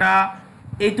ফর্মুলাটা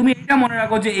এই তুমি এটা মনে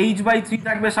রাখো যে h/3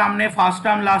 থাকবে সামনে, first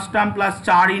term last term plus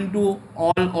 4 into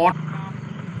all odd term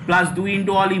plus 2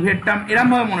 into all even term,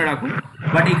 এরকমভাবে মনে রাখো।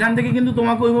 বাট এখান থেকে কিন্তু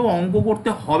তোমাকে ওইভাবে অঙ্ক করতে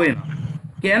হবে না।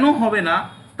 কেন হবে না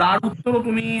তার উত্তরও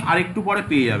তুমি আরেকটু পরে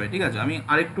পেয়ে যাবে। ঠিক আছে, আমি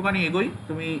আরেকটুখানি এগোই,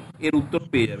 তুমি এর উত্তর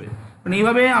পেয়ে যাবে। মানে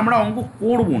এইভাবে আমরা অঙ্ক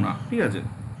করবো না। ঠিক আছে,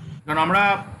 কারণ আমরা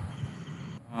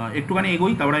একটুখানি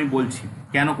এগোই, তারপরে আমি বলছি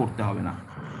কেন করতে হবে না।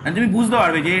 তুমি বুঝতে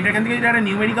পারবে যে এটা এখান থেকে যদি একটা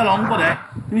নিউমেরিক্যাল অঙ্ক দেয়,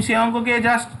 তুমি সেই অঙ্ককে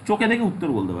জাস্ট চোখে দেখে উত্তর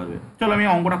বলতে পারবে। চলো আমি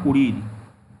অঙ্কটা করিয়ে দিই।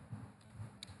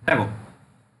 দেখো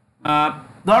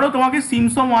ধরো তোমাকে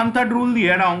সিম্পসন 1/3 রুল দিয়ে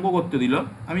একটা অঙ্ক করতে দিল,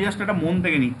 আমি জাস্ট একটা মন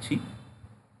থেকে নিচ্ছি।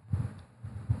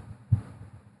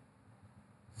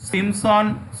 সিম্পসন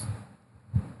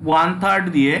 1/3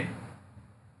 দিয়ে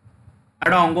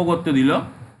একটা অঙ্ক করতে দিল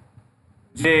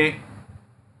যে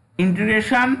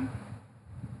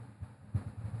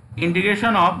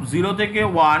ইন্টিগ্রেশন অফ 0 থেকে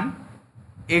 1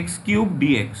 x³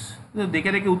 dx।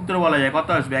 দেখে দেখে উত্তর বলা যায়, কত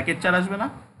আসবে? 1/4 আসবে না?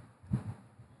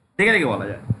 দেখে দেখে বলা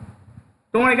যায়।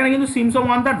 তোমার এখানে কিন্তু সিম্পসন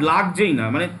 1/3 লাগছেই না,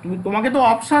 মানে তোমাকে তো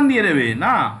অপশান দিয়ে দেবে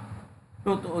না, তো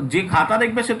যে খাতা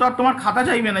দেখবে সে তো আর তোমার খাতা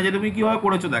চাইবে না যে তুমি কীভাবে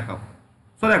করেছো দেখাও।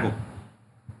 সো দেখো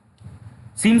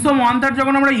সিমসম 1/3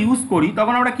 যখন আমরা ইউজ করি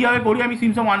তখন আমরা কীভাবে করি, আমি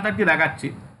সিমসম 1/3 দিয়ে দেখাচ্ছি।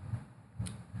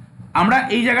 আমরা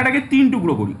এই জায়গাটাকে 3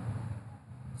 টুকরো করি।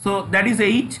 সো দ্যাট ইজ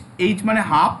এইচ মানে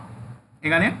হাফ,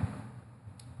 এখানে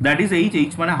দ্যাট ইজ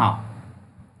এইচ মানে হাফ।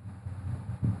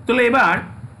 তাহলে এবার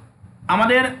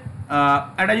আমাদের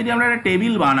একটা যদি আমরা একটা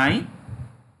টেবিল বানাই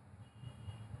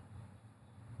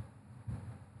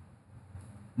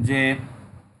যে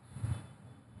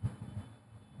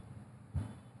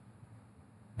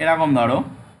এরকম ধরো,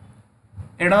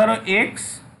 এটা ধরো এক্স,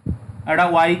 একটা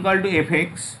Y equal to F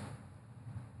x,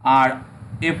 R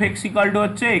F x equal to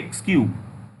হচ্ছে এক্স কিউব।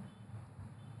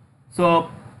 সো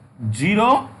 0,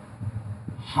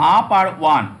 হাফ আর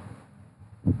 1,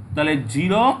 তাহলে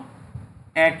 0,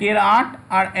 1 8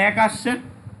 আর 1 আসছে।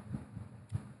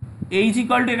 এইচ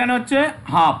ইকাল টু এখানে হচ্ছে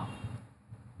half.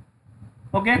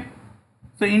 Okay,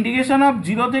 so integration of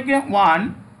 0 থেকে 1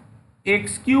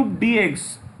 এক্স কিউব ডিএক্স,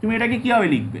 তুমি এটাকে কীভাবে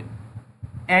লিখবে?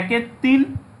 1/3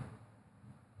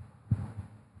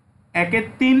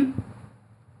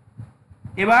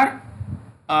 এবার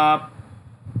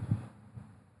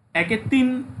 1/3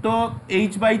 তো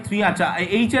h/3, আচ্ছা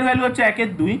এইচ এর ভ্যালু হচ্ছে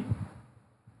 1/2,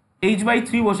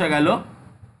 h/3 বসে গেল।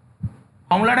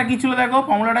 ফর্মুলাটা কী ছিল দেখো,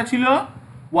 ফর্মুলাটা ছিল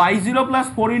y0 +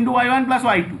 4 × y1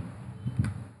 + y2।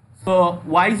 So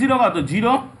y0 কত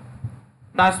 0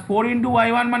 + 4 ×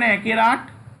 y1 মানে 1 8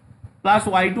 প্লাস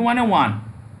y2 মানে 1।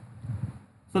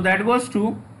 So that goes to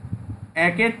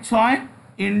 1 6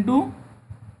 into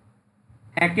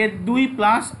 1 2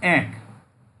 plus 1।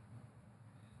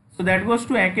 So that goes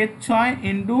to 1 6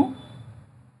 into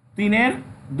 3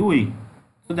 2।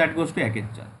 So that goes to 1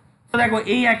 4। তো দেখো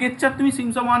এই 1 4 তুমি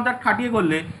সিমসম 1/3 খাটিয়ে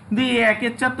করলে, কিন্তু এই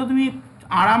 1 4 তো তুমি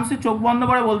আরামসে চোখ বন্ধ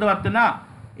করে বলতে পারতে না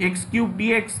এক্স কিউব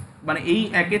ডিএক্স। মানে এই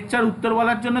 1 4 উত্তর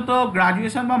বলার জন্য তো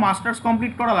গ্রাজুয়েশন বা মাস্টার্স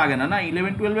কমপ্লিট করা লাগে না,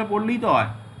 11 12-এ পড়লেই তো হয়।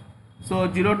 So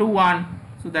 0 to 1,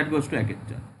 so that goes to 1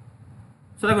 4।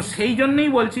 So দেখো সেই জন্যই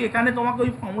বলছি এখানে তোমাকে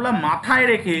ওই ফর্মুলা মাথায়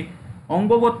রেখে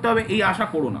অঙ্ক করতে হবে এই আশা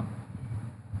করো না।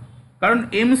 কারণ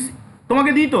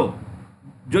তোমাকে দিত,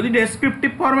 যদি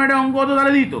ডেসক্রিপটিভ ফরম্যাটে অঙ্ক হতো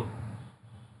তাহলে দিত,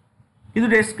 কিন্তু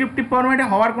ডেসক্রিপটিভ ফরম্যাটে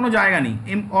হওয়ার কোনো জায়গা নেই,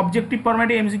 অবজেক্টিভ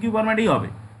ফরম্যাটে এমসিকিউ ফরম্যাটেই হবে।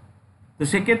 তো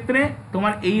সেক্ষেত্রে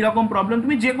তোমার এই রকম প্রবলেম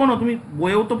তুমি যে কোনো, তুমি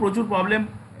বইয়েও তো প্রচুর প্রবলেম,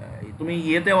 তুমি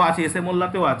ইয়েতেও আছে, এসএ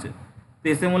মোল্লাতেও আছে, তো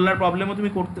এসএ মোল্লার প্রবলেমও তুমি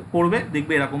করবে,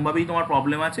 দেখবে এরকমভাবেই তোমার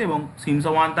প্রবলেম আছে এবং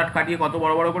সিমসম 1/3 কাটিয়ে কত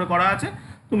বড় বড় করে করা আছে,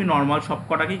 তুমি নর্মাল সব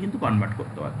কটাকেই কিন্তু কনভার্ট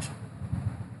করতে পারছো।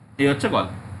 এই হচ্ছে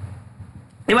গল্প।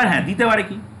 এবার হ্যাঁ, দিতে পারে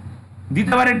কি,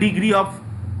 দিতে পারে degree of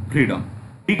freedom.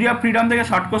 Degree of freedom থেকে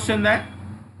শর্ট কোশ্চেন দেয়,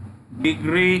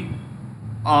 degree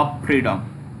of freedom.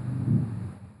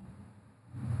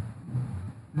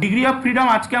 Degree of freedom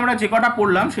আজকে আমরা যে কটা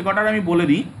পড়লাম সে কটার আমি বলে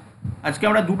দিই। আজকে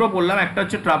আমরা দুটো পড়লাম, একটা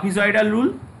হচ্ছে ট্রাপিজয়েডাল রুল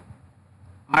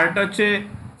আর একটা হচ্ছে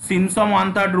সিমসম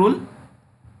 1/3 rule.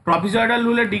 Trapezoidal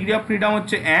রুলের degree of freedom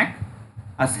হচ্ছে 1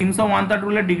 আর সিমসম 1/3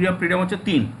 রুলের ডিগ্রি অফ ফ্রিডম হচ্ছে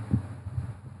 3।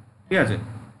 ঠিক আছে,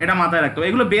 এটা মাথায় রাখতে হবে।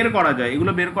 এগুলো বের করা যায়,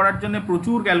 এগুলো বের করার জন্য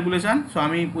প্রচুর ক্যালকুলেশন। সো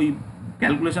আমি ওই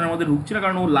ক্যালকুলেশনের মধ্যে ঢুকছি না,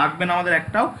 কারণ ও লাগবে না আমাদের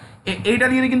একটাও। এইটা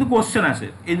দিয়ে কিন্তু কোশ্চেন আসে,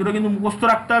 এই দুটো কিন্তু মুখস্থ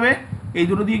রাখতে হবে। এই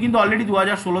দুটো দিয়ে কিন্তু অলরেডি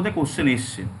 2016-তে কোশ্চেন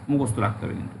এসছে, মুখস্থ রাখতে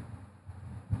হবে কিন্তু।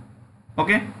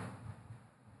 ওকে,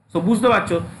 সো বুঝতে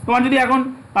পারছো। তোমার যদি এখন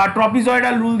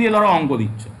ট্রাপিজয়েডাল রুল দিয়ে ধরো অঙ্ক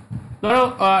দিচ্ছে, ধরো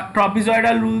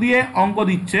ট্রাপিজয়েডাল রুল দিয়ে অঙ্ক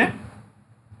দিচ্ছে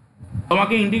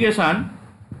তোমাকে integration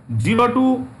 0 to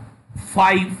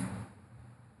 5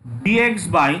 dx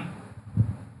by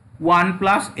 1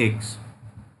 plus x,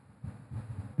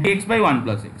 dx by 1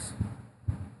 plus x।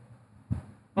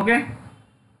 ওকে,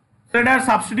 তো এটার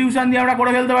সাবস্টিটিউশন দিয়ে আমরা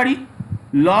করে ফেলতে পারি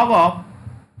log of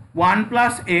 1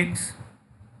 plus x,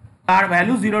 তার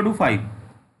value 0 to 5।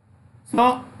 So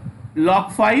log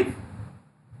 5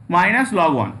 minus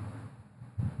log 1,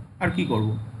 আর কি করব,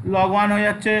 log 1 হয়ে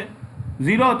যাচ্ছে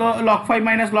 0, তো log 5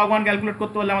 মাইনাস log 1 ক্যালকুলেট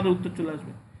করতে পারলে আমাদের উত্তর চলে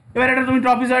আসবে। এবার এটা তুমি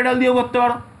ট্রাপিজয়েডাল দিয়েও করতে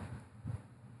পারো।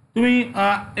 তুমি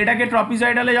এটাকে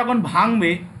ট্রাপিজয়েডালে যখন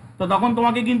ভাঙবে তো তখন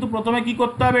তোমাকে কিন্তু প্রথমে কি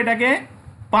করতে হবে, এটাকে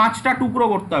 5টা টুকরো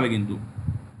করতে হবে, কিন্তু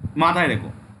মাথায় রেখো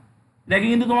এটাকে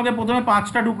কিন্তু তোমাকে প্রথমে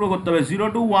 5টা টুকরো করতে হবে। 0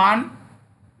 to 1,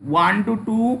 1 to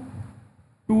 2,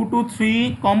 2 to 3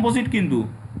 কম্পোজিট, কিন্তু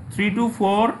 3 to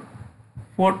 4,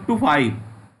 4 to 5।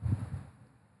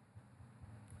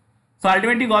 সো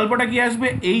আলটিমেটলি গল্পটা কি আসবে,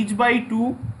 h/2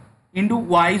 into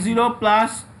y0 plus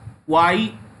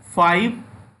y5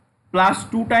 plus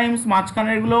 2 Times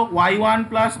মাঝখানেরগুলো y1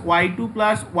 plus y2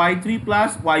 plus y3 plus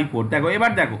y4। দেখো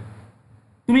এবার দেখো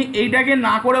তুমি এইটাকে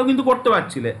না করেও কিন্তু করতে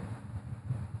পারছিলে,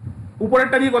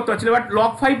 উপরেরটা দিয়ে করতে পারছিলে, বাট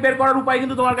log 5 বের করার উপায়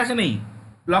কিন্তু তোমার কাছে নেই।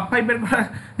 লগ 5 বের করার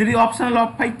যদি অপশানে লগ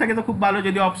 5 থাকে তো খুব ভালো,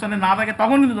 যদি অপশানে না থাকে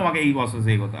তখন কিন্তু তোমাকে এই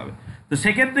প্রসেসে এগোতে হবে। তো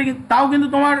সেক্ষেত্রে তাও কিন্তু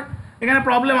তোমার এখানে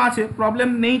প্রবলেম আছে, প্রবলেম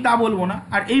নেই তা বলবো না।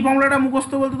 আর এই ফর্মুলাটা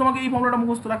মুখস্থ বলতে তোমাকে এই ফর্মুলাটা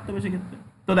মুখস্থ রাখতে হবে সেক্ষেত্রে।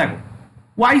 তো দেখো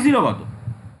y0 কত,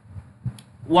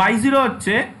 y0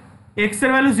 হচ্ছে x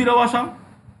এর ভ্যালু 0 বসাও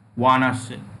 1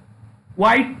 আসছে,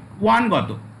 y1 কত,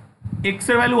 x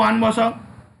এর ভ্যালু 1 বসাও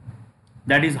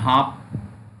দ্যাট ইজ হাফ,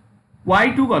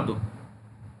 y2 কত,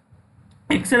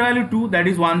 x এর ভ্যালু 2 দ্যাট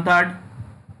ইজ 1/3,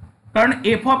 কারণ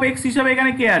f অফ x হিসাবে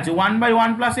এখানে কে আছে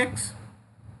 1/1 plus x,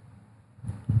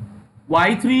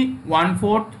 y3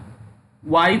 1/4,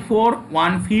 y4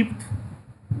 1/5,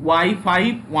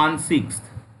 y5 1/6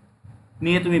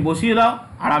 নিয়ে তুমি বসিয়ে দাও,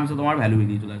 আরামসে তোমার ভ্যালু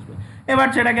বেরিয়ে চলে আসবে। এবার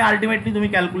সেটাকে আলটিমেটলি তুমি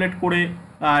ক্যালকুলেট করে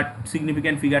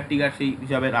সিগনিফিক্যান্ট ফিগার টিগার সেই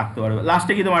হিসাবে রাখতে পারবে।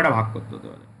 লাস্টে কি তোমার একটা ভাগ করতে হতে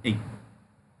পারে। এই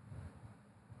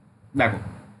দেখো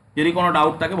যদি কোনো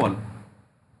ডাউট থাকে বলো,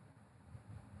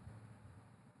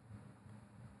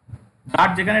 যার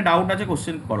যেখানে ডাউট আছে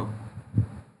কোশ্চেন করো।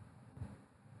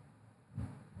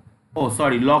 ও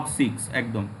সরি লগ 6,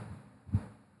 একদম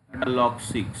এটা লগ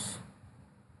 6।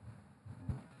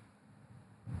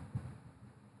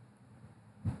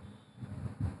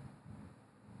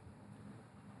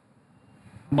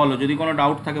 বলো যদি কোনো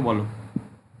ডাউট থাকে বলো।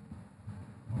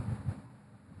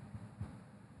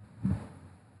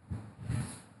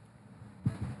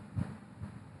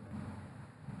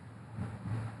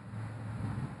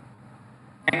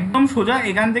 একদম সোজা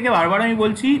এখান থেকে, বারবার আমি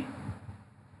বলছি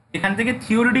এখান থেকে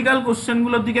থিওরিটিক্যাল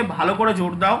কোশ্চেনগুলোর দিকে ভালো করে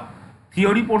জোর দাও,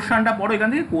 থিওরি পোর্শনটা পড়ো। এখান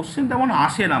থেকে কোশ্চেন তেমন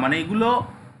আসে না, মানে এগুলো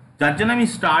যার জন্য আমি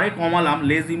স্টারে কমালাম,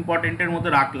 লেস ইম্পর্টেন্টের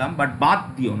মধ্যে রাখলাম, বাট বাদ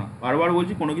দিও না, বারবার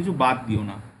বলছি কোনো কিছু বাদ দিও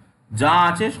না, যা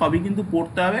আছে সবই কিন্তু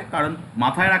পড়তে হবে, কারণ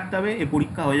মাথায় রাখতে হবে এ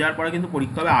পরীক্ষা হয়ে যাওয়ার পরে কিন্তু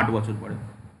পরীক্ষা হবে 8 বছর পরে,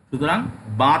 সুতরাং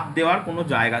বাদ দেওয়ার কোনো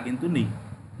জায়গা কিন্তু নেই।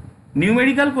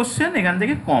 নিউমেরিক্যাল কোশ্চেন এখান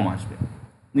থেকে কম আসবে।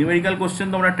 নিউমেরিক্যাল কোশ্চেন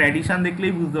তোমরা ট্র্যাডিশন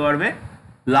দেখলেই বুঝতে পারবে,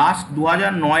 লাস্ট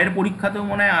 2009-এর পরীক্ষাতেও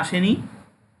মনে হয় আসেনি,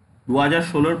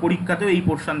 2016-এর পরীক্ষাতেও এই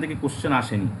পোর্শন থেকে কোশ্চেন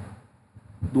আসেনি,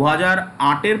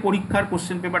 2008-এর পরীক্ষার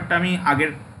কোশ্চেন পেপারটা আমি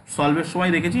আগের সলভের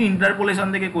সময় দেখেছি, ইন্টারপোলেশন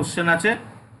থেকে কোশ্চেন আছে,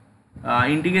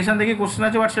 ইন্টিগ্রেশন থেকে কোশ্চেন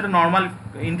আছে, বাট সেটা নর্মাল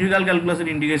ইন্টিগ্রাল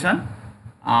ক্যালকুলাসের ইন্টিগ্রেশন,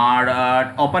 আর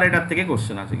অপারেটর থেকে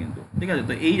কোশ্চেন আছে কিন্তু, ঠিক আছে।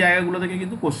 তো এই জায়গাগুলো থেকে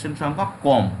কিন্তু কোশ্চেন সংখ্যা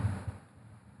কম।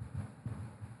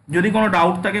 যদি কোনো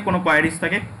ডাউট থাকে, কোনো কোয়ারিজ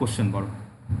থাকে, কোশ্চেন করো।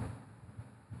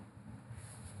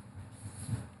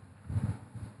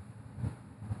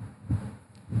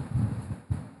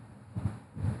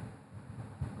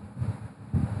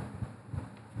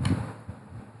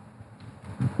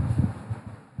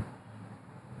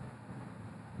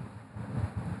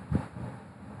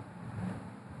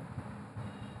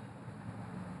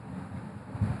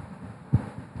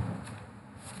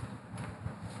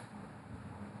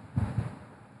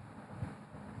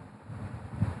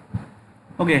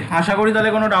 ওকে, আশা করি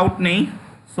তাহলে কোনো ডাউট নেই।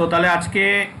 সো তাহলে আজকে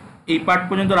এই পার্ট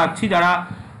পর্যন্ত রাখছি।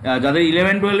 যাদের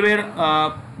 11-12-এর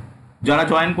যারা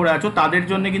জয়েন করে আছো তাদের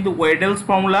জন্য কিন্তু ওয়েডেলস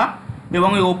ফর্মুলা এবং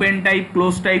এই ওপেন টাইপ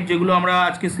ক্লোজ টাইপ যেগুলো আমরা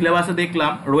আজকে সিলেবাসে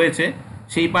দেখলাম রয়েছে,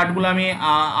 সেই পার্টগুলো আমি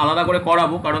আলাদা করে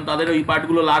করাবো, কারণ তাদের ওই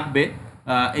পার্টগুলো লাগবে।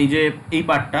 এই যে এই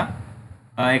পার্টটা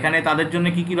এখানে তাদের জন্য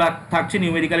কী কী থাকছে,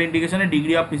 নিউমেরিক্যাল ইন্টিগ্রেশনের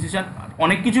ডিগ্রি অফ প্রিসিশন,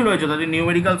 অনেক কিছু রয়েছে। তাদের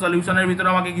নিউমেরিক্যাল সলিউশনের ভিতরে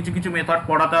আমাকে কিছু কিছু মেথড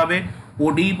পড়াতে হবে,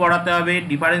 ওডি পড়াতে হবে,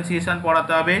 ডিফারেন্সিয়েশন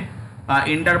পড়াতে হবে,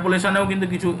 ইন্টারপোলেশনেও কিন্তু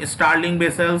কিছু স্টার্লিং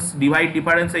বেসেলস, ডিভাইড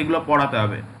ডিফারেন্স এইগুলো পড়াতে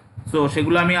হবে। সো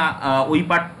সেগুলো আমি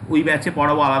ওই ব্যাচে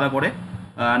পড়াবো আলাদা করে,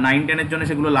 9-10-এর জন্য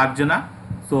সেগুলো লাগছে না।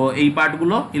 সো এই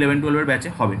পার্টগুলো 11-12-এর ব্যাচে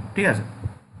হবে, ঠিক আছে।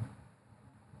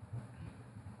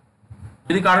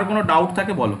 যদি কারোর কোনো ডাউট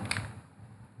থাকে বলো।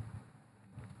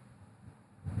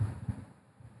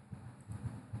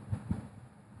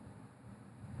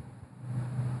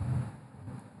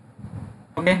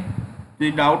 ওকে,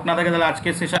 যদি ডাউট না থাকে তাহলে আজকে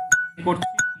সেশন করছি।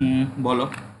 বলো।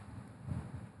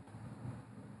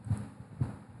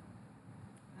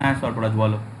 হ্যাঁ সরফরাজ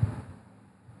বলো।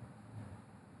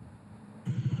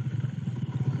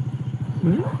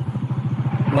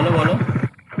 বলো।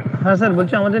 হ্যাঁ স্যার,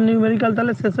 বলছি আমাদের নিউমেরিক্যাল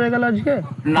তাহলে শেষ হয়ে গেল আজকে।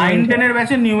 9-10-এর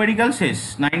ব্যাচে নিউমেরিক্যাল শেষ,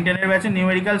 9-10-এর ব্যাচে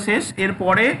নিউমেরিক্যাল শেষ।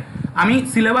 এরপরে আমি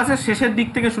সিলেবাসের শেষের দিক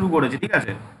থেকে শুরু করেছি, ঠিক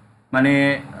আছে। মানে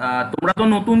তোমরা তো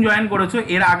নতুন জয়েন করেছো,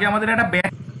 এর আগে আমাদের একটা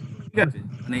ব্যাচ, ঠিক আছে,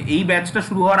 মানে এই ব্যাচটা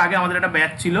শুরু হওয়ার আগে আমাদের একটা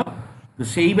ব্যাচ ছিল। তো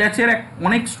সেই ব্যাচের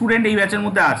অনেক স্টুডেন্ট এই ব্যাচের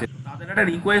মধ্যে আছে, তাদের একটা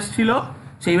রিকোয়েস্ট ছিল,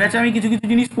 সেই ব্যাচে আমি কিছু কিছু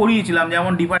জিনিস পড়িয়েছিলাম,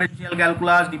 যেমন differential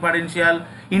calculus, differential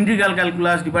integral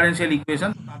calculus, differential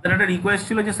equation. তাদের একটা রিকোয়েস্ট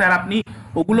ছিল যে স্যার আপনি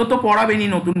ওগুলো তো পড়াবেনই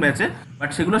নতুন ব্যাচে, বাট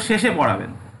সেগুলো শেষে পড়াবেন।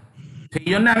 সেই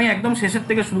জন্য আমি একদম শেষের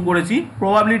থেকে শুরু করেছি।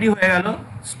 প্রবাবিলিটি হয়ে গেল,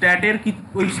 স্ট্যাটের কি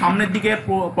ওই সামনের দিকে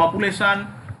পপুলেশন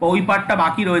ওই পার্টটা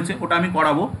বাকি রয়েছে, ওটা আমি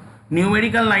করাবো।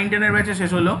 নিউমেরিক্যাল 9-10 ব্যাচে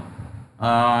শেষ হলো।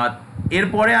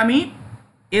 এরপরে আমি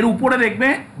এর উপরে দেখবে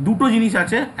দুটো জিনিস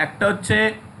আছে, একটা হচ্ছে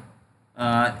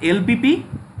এলপিপি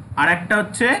আর একটা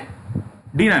হচ্ছে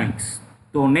ডিনামিক্স।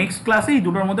 তো নেক্সট ক্লাসে এই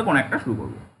দুটোর মধ্যে কোনো একটা শুরু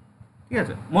করবো, ঠিক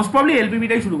আছে? মোস্ট প্রবলি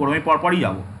এলপিপিটাই শুরু করবো, আমি পরপরই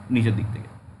যাবো নিচের দিক থেকে।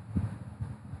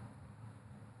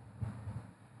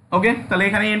 ওকে, তাহলে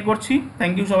এখানে এন্ড করছি।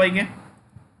 থ্যাংক ইউ সবাইকে।